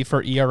specifically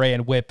for ERA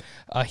and whip,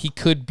 he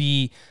could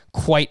be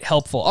quite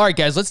helpful. All right,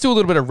 guys, let's do a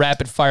little bit of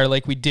rapid fire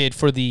like we did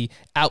for the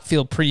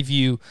Outfield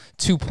Preview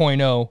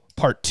 2.0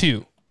 Part 2.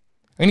 I'm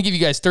going to give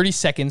you guys 30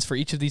 seconds for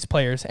each of these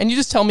players, and you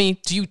just tell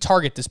me, do you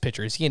target this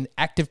pitcher? Is he an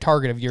active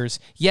target of yours?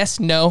 Yes,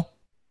 no,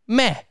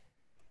 meh.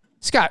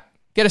 Scott,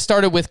 get us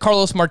started with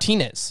Carlos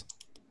Martinez.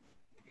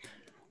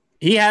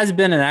 He has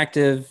been an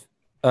active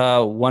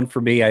one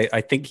for me.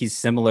 I think he's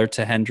similar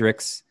to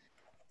Hendricks,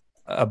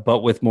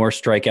 but with more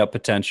strikeout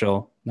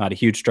potential. Not a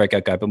huge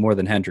strikeout guy, but more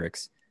than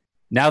Hendricks.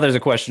 Now there's a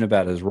question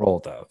about his role,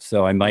 though,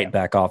 so I might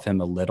back off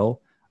him a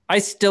little. I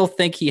still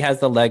think he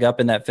has the leg up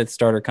in that 5th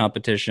starter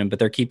competition, but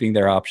they're keeping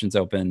their options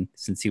open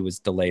since he was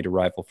delayed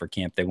arrival for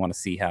camp. They want to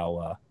see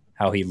how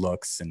how he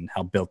looks and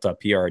how built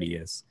up he already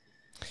is.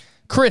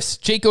 Chris,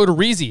 Jake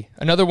Odorizzi,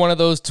 another one of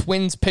those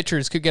Twins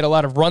pitchers, could get a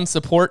lot of run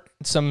support,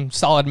 some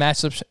solid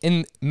matchups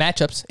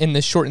in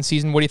this shortened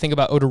season. What do you think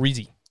about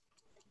Odorizzi?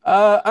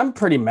 I'm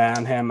pretty mad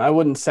on him. I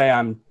wouldn't say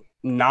I'm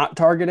not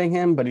targeting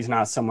him, but he's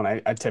not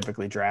someone I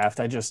typically draft.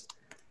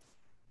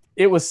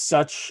 It was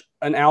such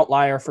an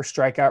outlier for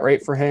strikeout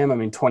rate for him. I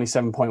mean,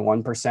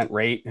 27.1%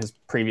 rate. His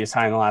previous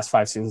high in the last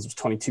 5 seasons was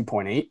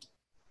 22.8.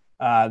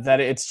 That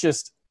it's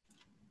just,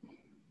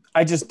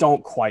 I just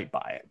don't quite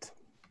buy it.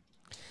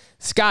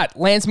 Scott,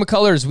 Lance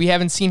McCullers, we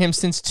haven't seen him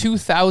since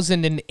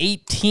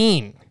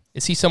 2018.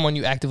 Is he someone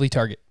you actively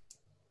target?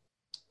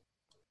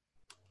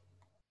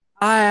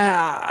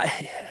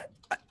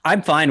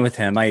 I'm fine with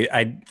him.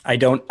 I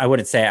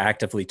wouldn't say I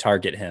actively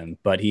target him,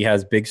 but he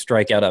has big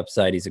strikeout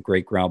upside. He's a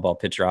great ground ball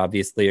pitcher,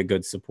 obviously a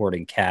good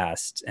supporting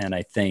cast. And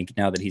I think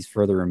now that he's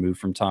further removed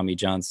from Tommy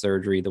John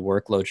surgery, the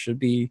workload should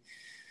be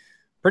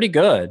pretty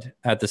good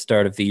at the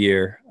start of the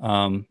year.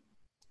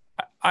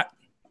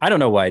 I don't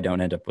know why I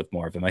don't end up with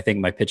more of him. I think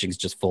my pitching's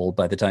just full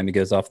by the time he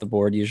goes off the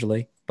board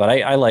usually, but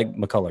I like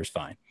McCullers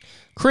fine.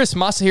 Chris,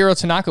 Masahiro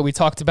Tanaka, we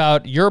talked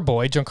about your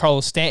boy,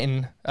 Giancarlo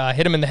Stanton,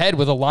 hit him in the head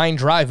with a line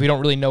drive. We don't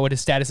really know what his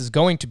status is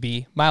going to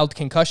be, mild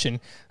concussion.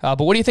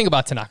 But what do you think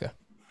about Tanaka?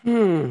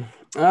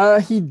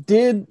 He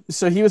did.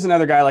 So he was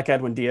another guy like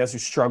Edwin Diaz who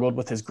struggled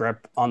with his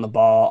grip on the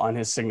ball on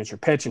his signature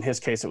pitch. In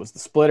his case, it was the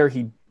splitter.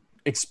 He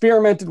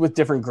experimented with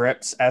different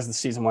grips as the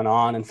season went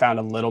on and found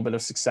a little bit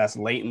of success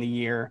late in the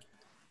year.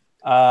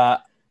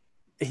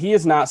 He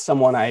is not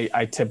someone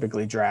I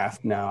typically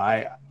draft.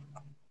 No,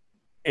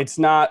 it's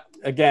not,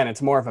 again,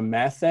 it's more of a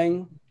meh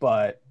thing,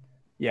 but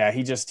yeah,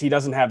 he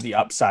doesn't have the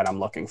upside I'm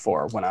looking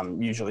for when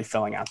I'm usually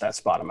filling out that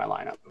spot in my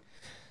lineup.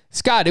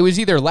 Scott, it was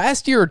either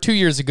last year or 2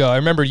 years ago. I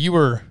remember you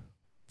were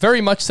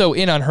very much so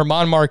in on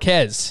German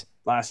Marquez.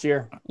 Last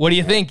year. What do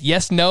you think?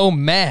 Yes, no,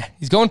 meh.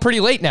 He's going pretty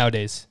late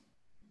nowadays.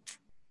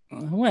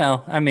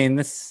 Well, I mean,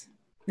 this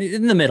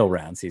in the middle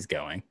rounds he's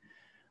going.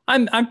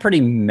 I'm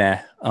pretty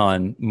meh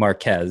on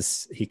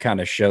Marquez. He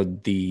kind of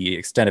showed the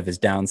extent of his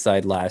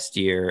downside last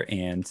year,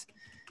 and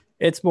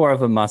it's more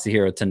of a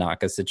Masahiro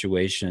Tanaka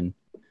situation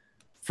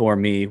for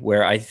me,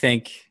 where I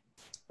think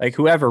like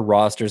whoever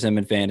rosters him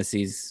in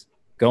fantasy's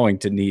going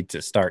to need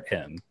to start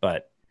him,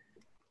 but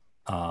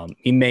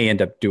he may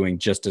end up doing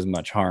just as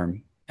much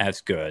harm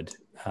as good.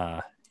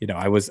 I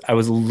was a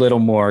little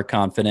more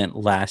confident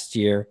last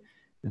year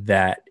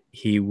that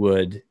he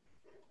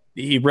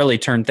really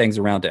turned things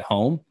around at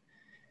home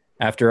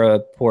after a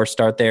poor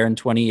start there in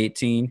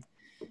 2018.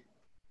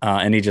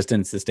 And he just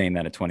didn't sustain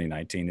that in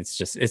 2019. It's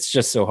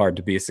just so hard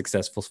to be a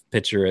successful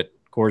pitcher at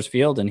Coors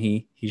Field. And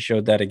he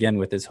showed that again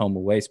with his home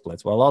away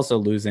splits while also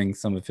losing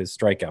some of his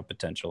strikeout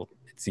potential,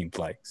 it seemed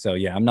like. So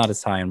yeah, I'm not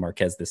as high on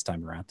Marquez this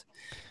time around.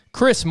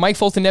 Chris, Mike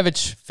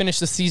Foltynewicz finished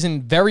the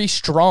season very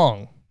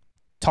strong.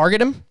 Target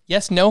him?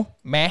 Yes, no,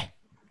 meh.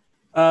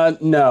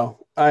 No,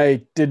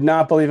 I did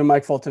not believe in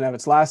Mike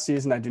Foltynewicz last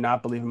season. I do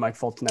not believe in Mike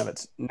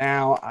Foltynewicz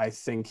now. I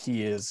think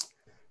he is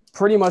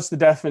pretty much the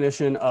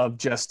definition of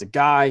just a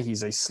guy.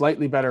 He's a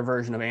slightly better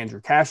version of Andrew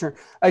Cashner.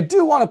 I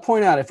do want to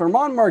point out, if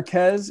German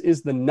Marquez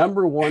is the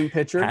number one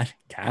pitcher,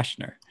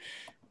 Cashner,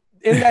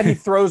 in that he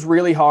throws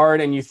really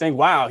hard and you think,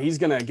 wow, he's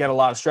going to get a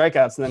lot of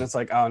strikeouts. And then it's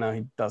like, oh no,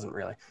 he doesn't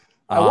really.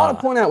 I want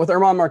to point out with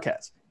German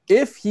Marquez,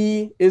 if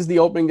he is the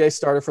opening day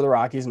starter for the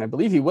Rockies, and I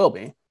believe he will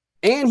be,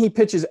 and he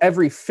pitches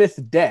every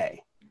fifth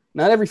day,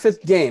 not every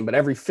fifth game, but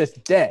every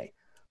fifth day,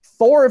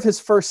 4 of his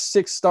first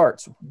 6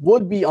 starts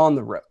would be on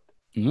the road.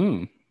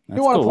 That's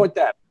you want cool. to point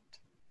that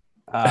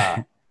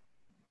out.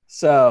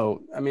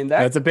 So, I mean,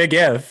 that's a big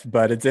if,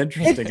 but it's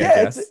interesting, I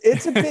guess.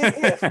 It's a big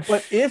if.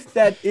 But if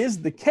that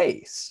is the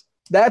case,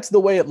 that's the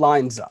way it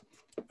lines up.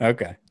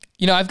 Okay.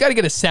 I've got to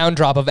get a sound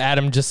drop of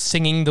Adam just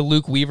singing the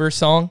Luke Weaver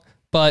song,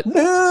 but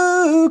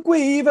Luke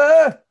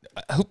Weaver.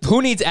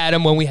 Who needs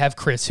Adam when we have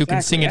Chris who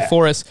can sing it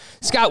for us?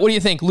 Scott, what do you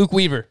think? Luke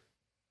Weaver.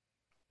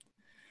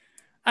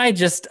 I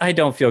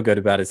don't feel good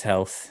about his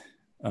health.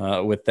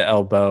 With the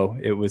elbow,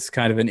 it was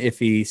kind of an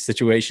iffy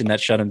situation that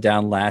shut him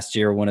down last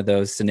year. One of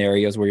those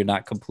scenarios where you're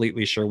not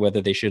completely sure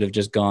whether they should have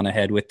just gone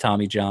ahead with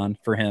Tommy John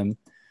for him.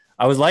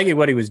 I was liking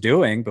what he was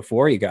doing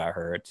before he got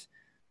hurt,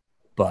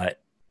 but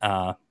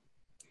I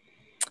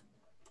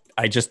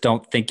just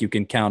don't think you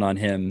can count on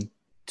him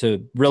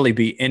to really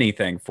be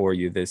anything for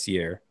you this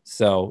year.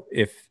 So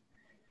if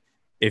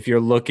you're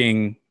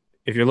looking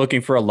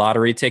for a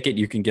lottery ticket,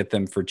 you can get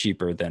them for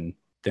cheaper than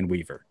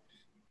Weaver.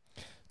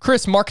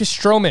 Chris, Marcus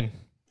Stroman.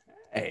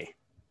 Hey,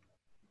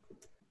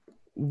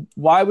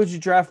 why would you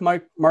draft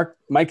Mike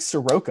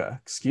Soroka,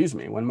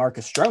 when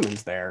Marcus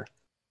Stroman's there?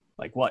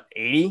 Like what,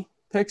 80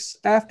 picks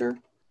after?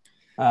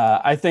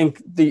 I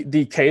think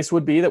the case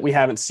would be that we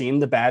haven't seen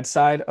the bad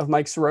side of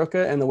Mike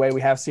Soroka and the way we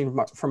have seen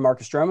from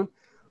Marcus Stroman,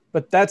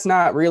 but that's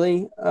not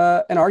really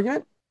an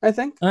argument. I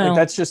think like,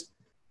 that's just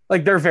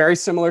like they're very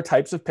similar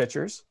types of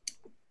pitchers,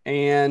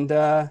 and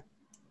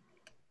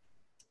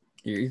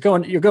You're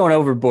going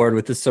overboard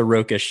with the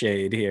Soroka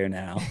shade here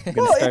now.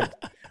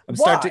 I'm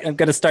I'm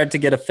going to start to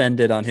get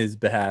offended on his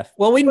behalf.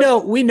 Well, we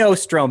know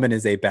Stroman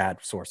is a bad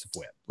source of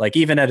whip. Like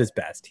even at his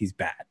best, he's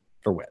bad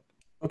for whip.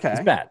 Okay,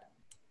 he's bad.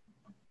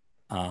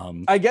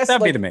 I guess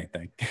that'd be the main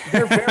thing.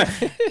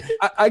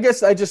 I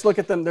guess I just look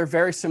at them. They're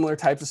very similar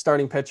types of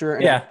starting pitcher.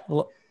 And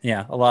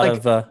a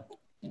lot of.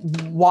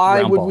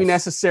 Why would we balls.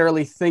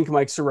 necessarily think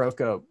Mike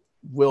Soroka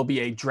will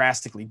be a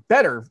drastically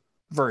better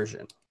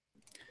version?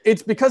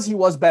 It's because he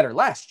was better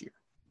last year.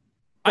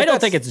 I don't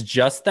think it's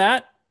just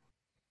that.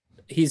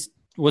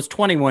 Was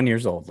 21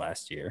 years old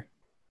last year.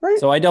 Right.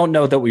 So I don't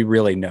know that we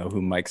really know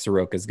who Mike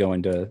Soroka is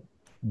going to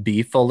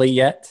be fully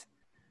yet.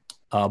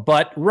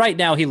 But right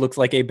now he looks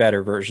like a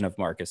better version of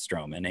Marcus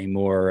Stroman, a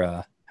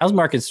more how's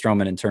Marcus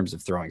Stroman in terms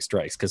of throwing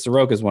strikes? Because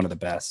Soroka is one of the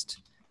best,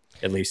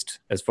 at least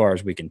as far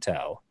as we can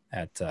tell,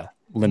 at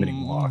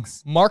limiting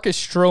walks. Marcus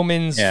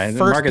Stroman's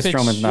Marcus pitch,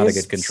 Stroman's not a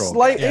good control.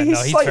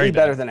 He's slightly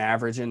better than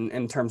average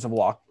in terms of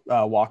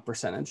walk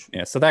percentage.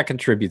 Yeah, so that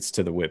contributes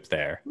to the whip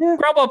there. Yeah.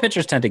 Ground ball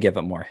pitchers tend to give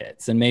up more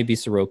hits, and maybe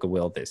Soroka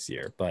will this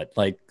year. But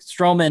like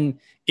Stroman,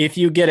 if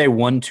you get a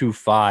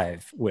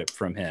 1.25 whip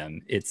from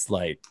him, it's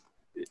like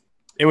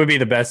it would be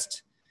the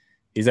best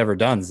he's ever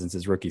done since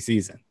his rookie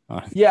season.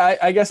 Yeah,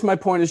 I guess my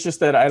point is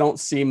just that I don't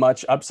see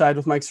much upside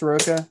with Mike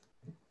Soroka.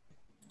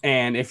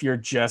 And if you're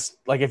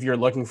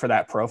looking for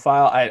that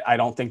profile, I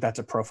don't think that's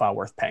a profile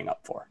worth paying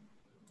up for.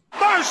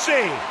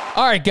 Mercy!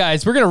 All right,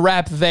 guys, we're going to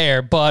wrap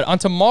there. But on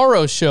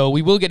tomorrow's show,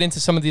 we will get into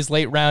some of these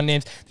late round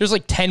names. There's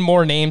like 10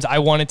 more names I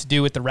wanted to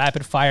do with the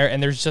rapid fire,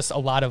 and there's just a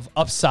lot of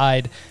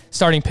upside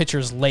starting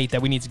pitchers late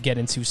that we need to get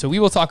into. So we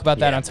will talk about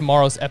that on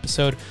tomorrow's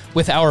episode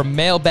with our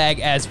mailbag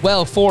as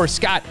well. For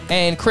Scott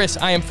and Chris,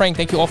 I am Frank.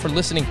 Thank you all for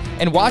listening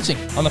and watching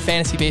on the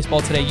Fantasy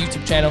Baseball Today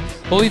YouTube channel.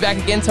 We'll be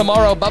back again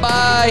tomorrow.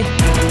 Bye-bye.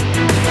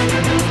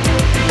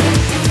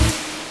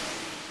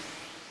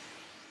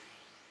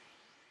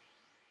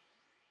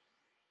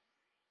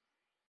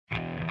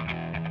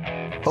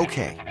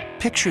 Okay,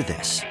 picture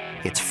this.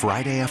 It's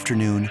Friday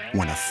afternoon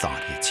when a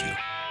thought hits you.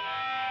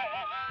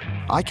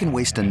 I can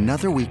waste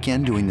another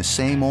weekend doing the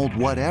same old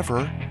whatever,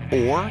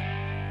 or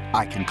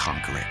I can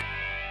conquer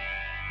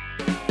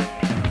it.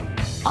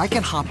 I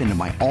can hop into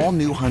my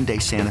all-new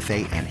Hyundai Santa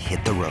Fe and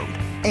hit the road.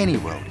 Any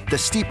road. The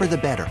steeper, the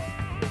better.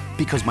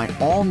 Because my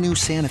all-new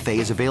Santa Fe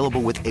is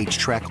available with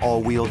H-Track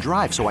all-wheel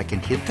drive, so I can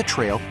hit the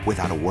trail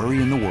without a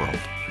worry in the world.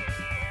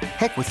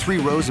 Heck, with 3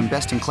 rows and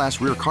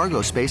best-in-class rear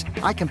cargo space,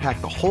 I can pack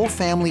the whole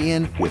family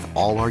in with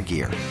all our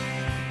gear.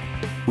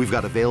 We've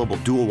got available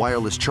dual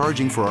wireless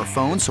charging for our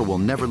phones, so we'll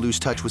never lose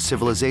touch with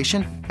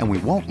civilization, and we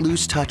won't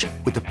lose touch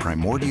with the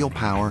primordial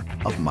power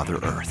of Mother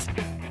Earth.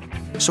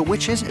 So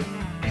which is it?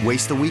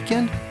 Waste the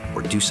weekend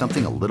or do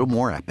something a little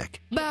more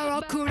epic?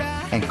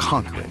 And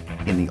conquer it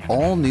in the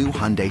all-new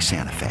Hyundai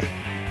Santa Fe.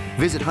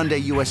 Visit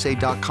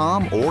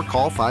HyundaiUSA.com or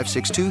call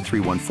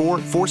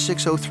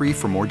 562-314-4603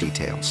 for more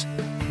details.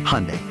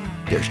 Hyundai.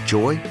 There's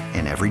joy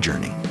in every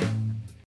journey.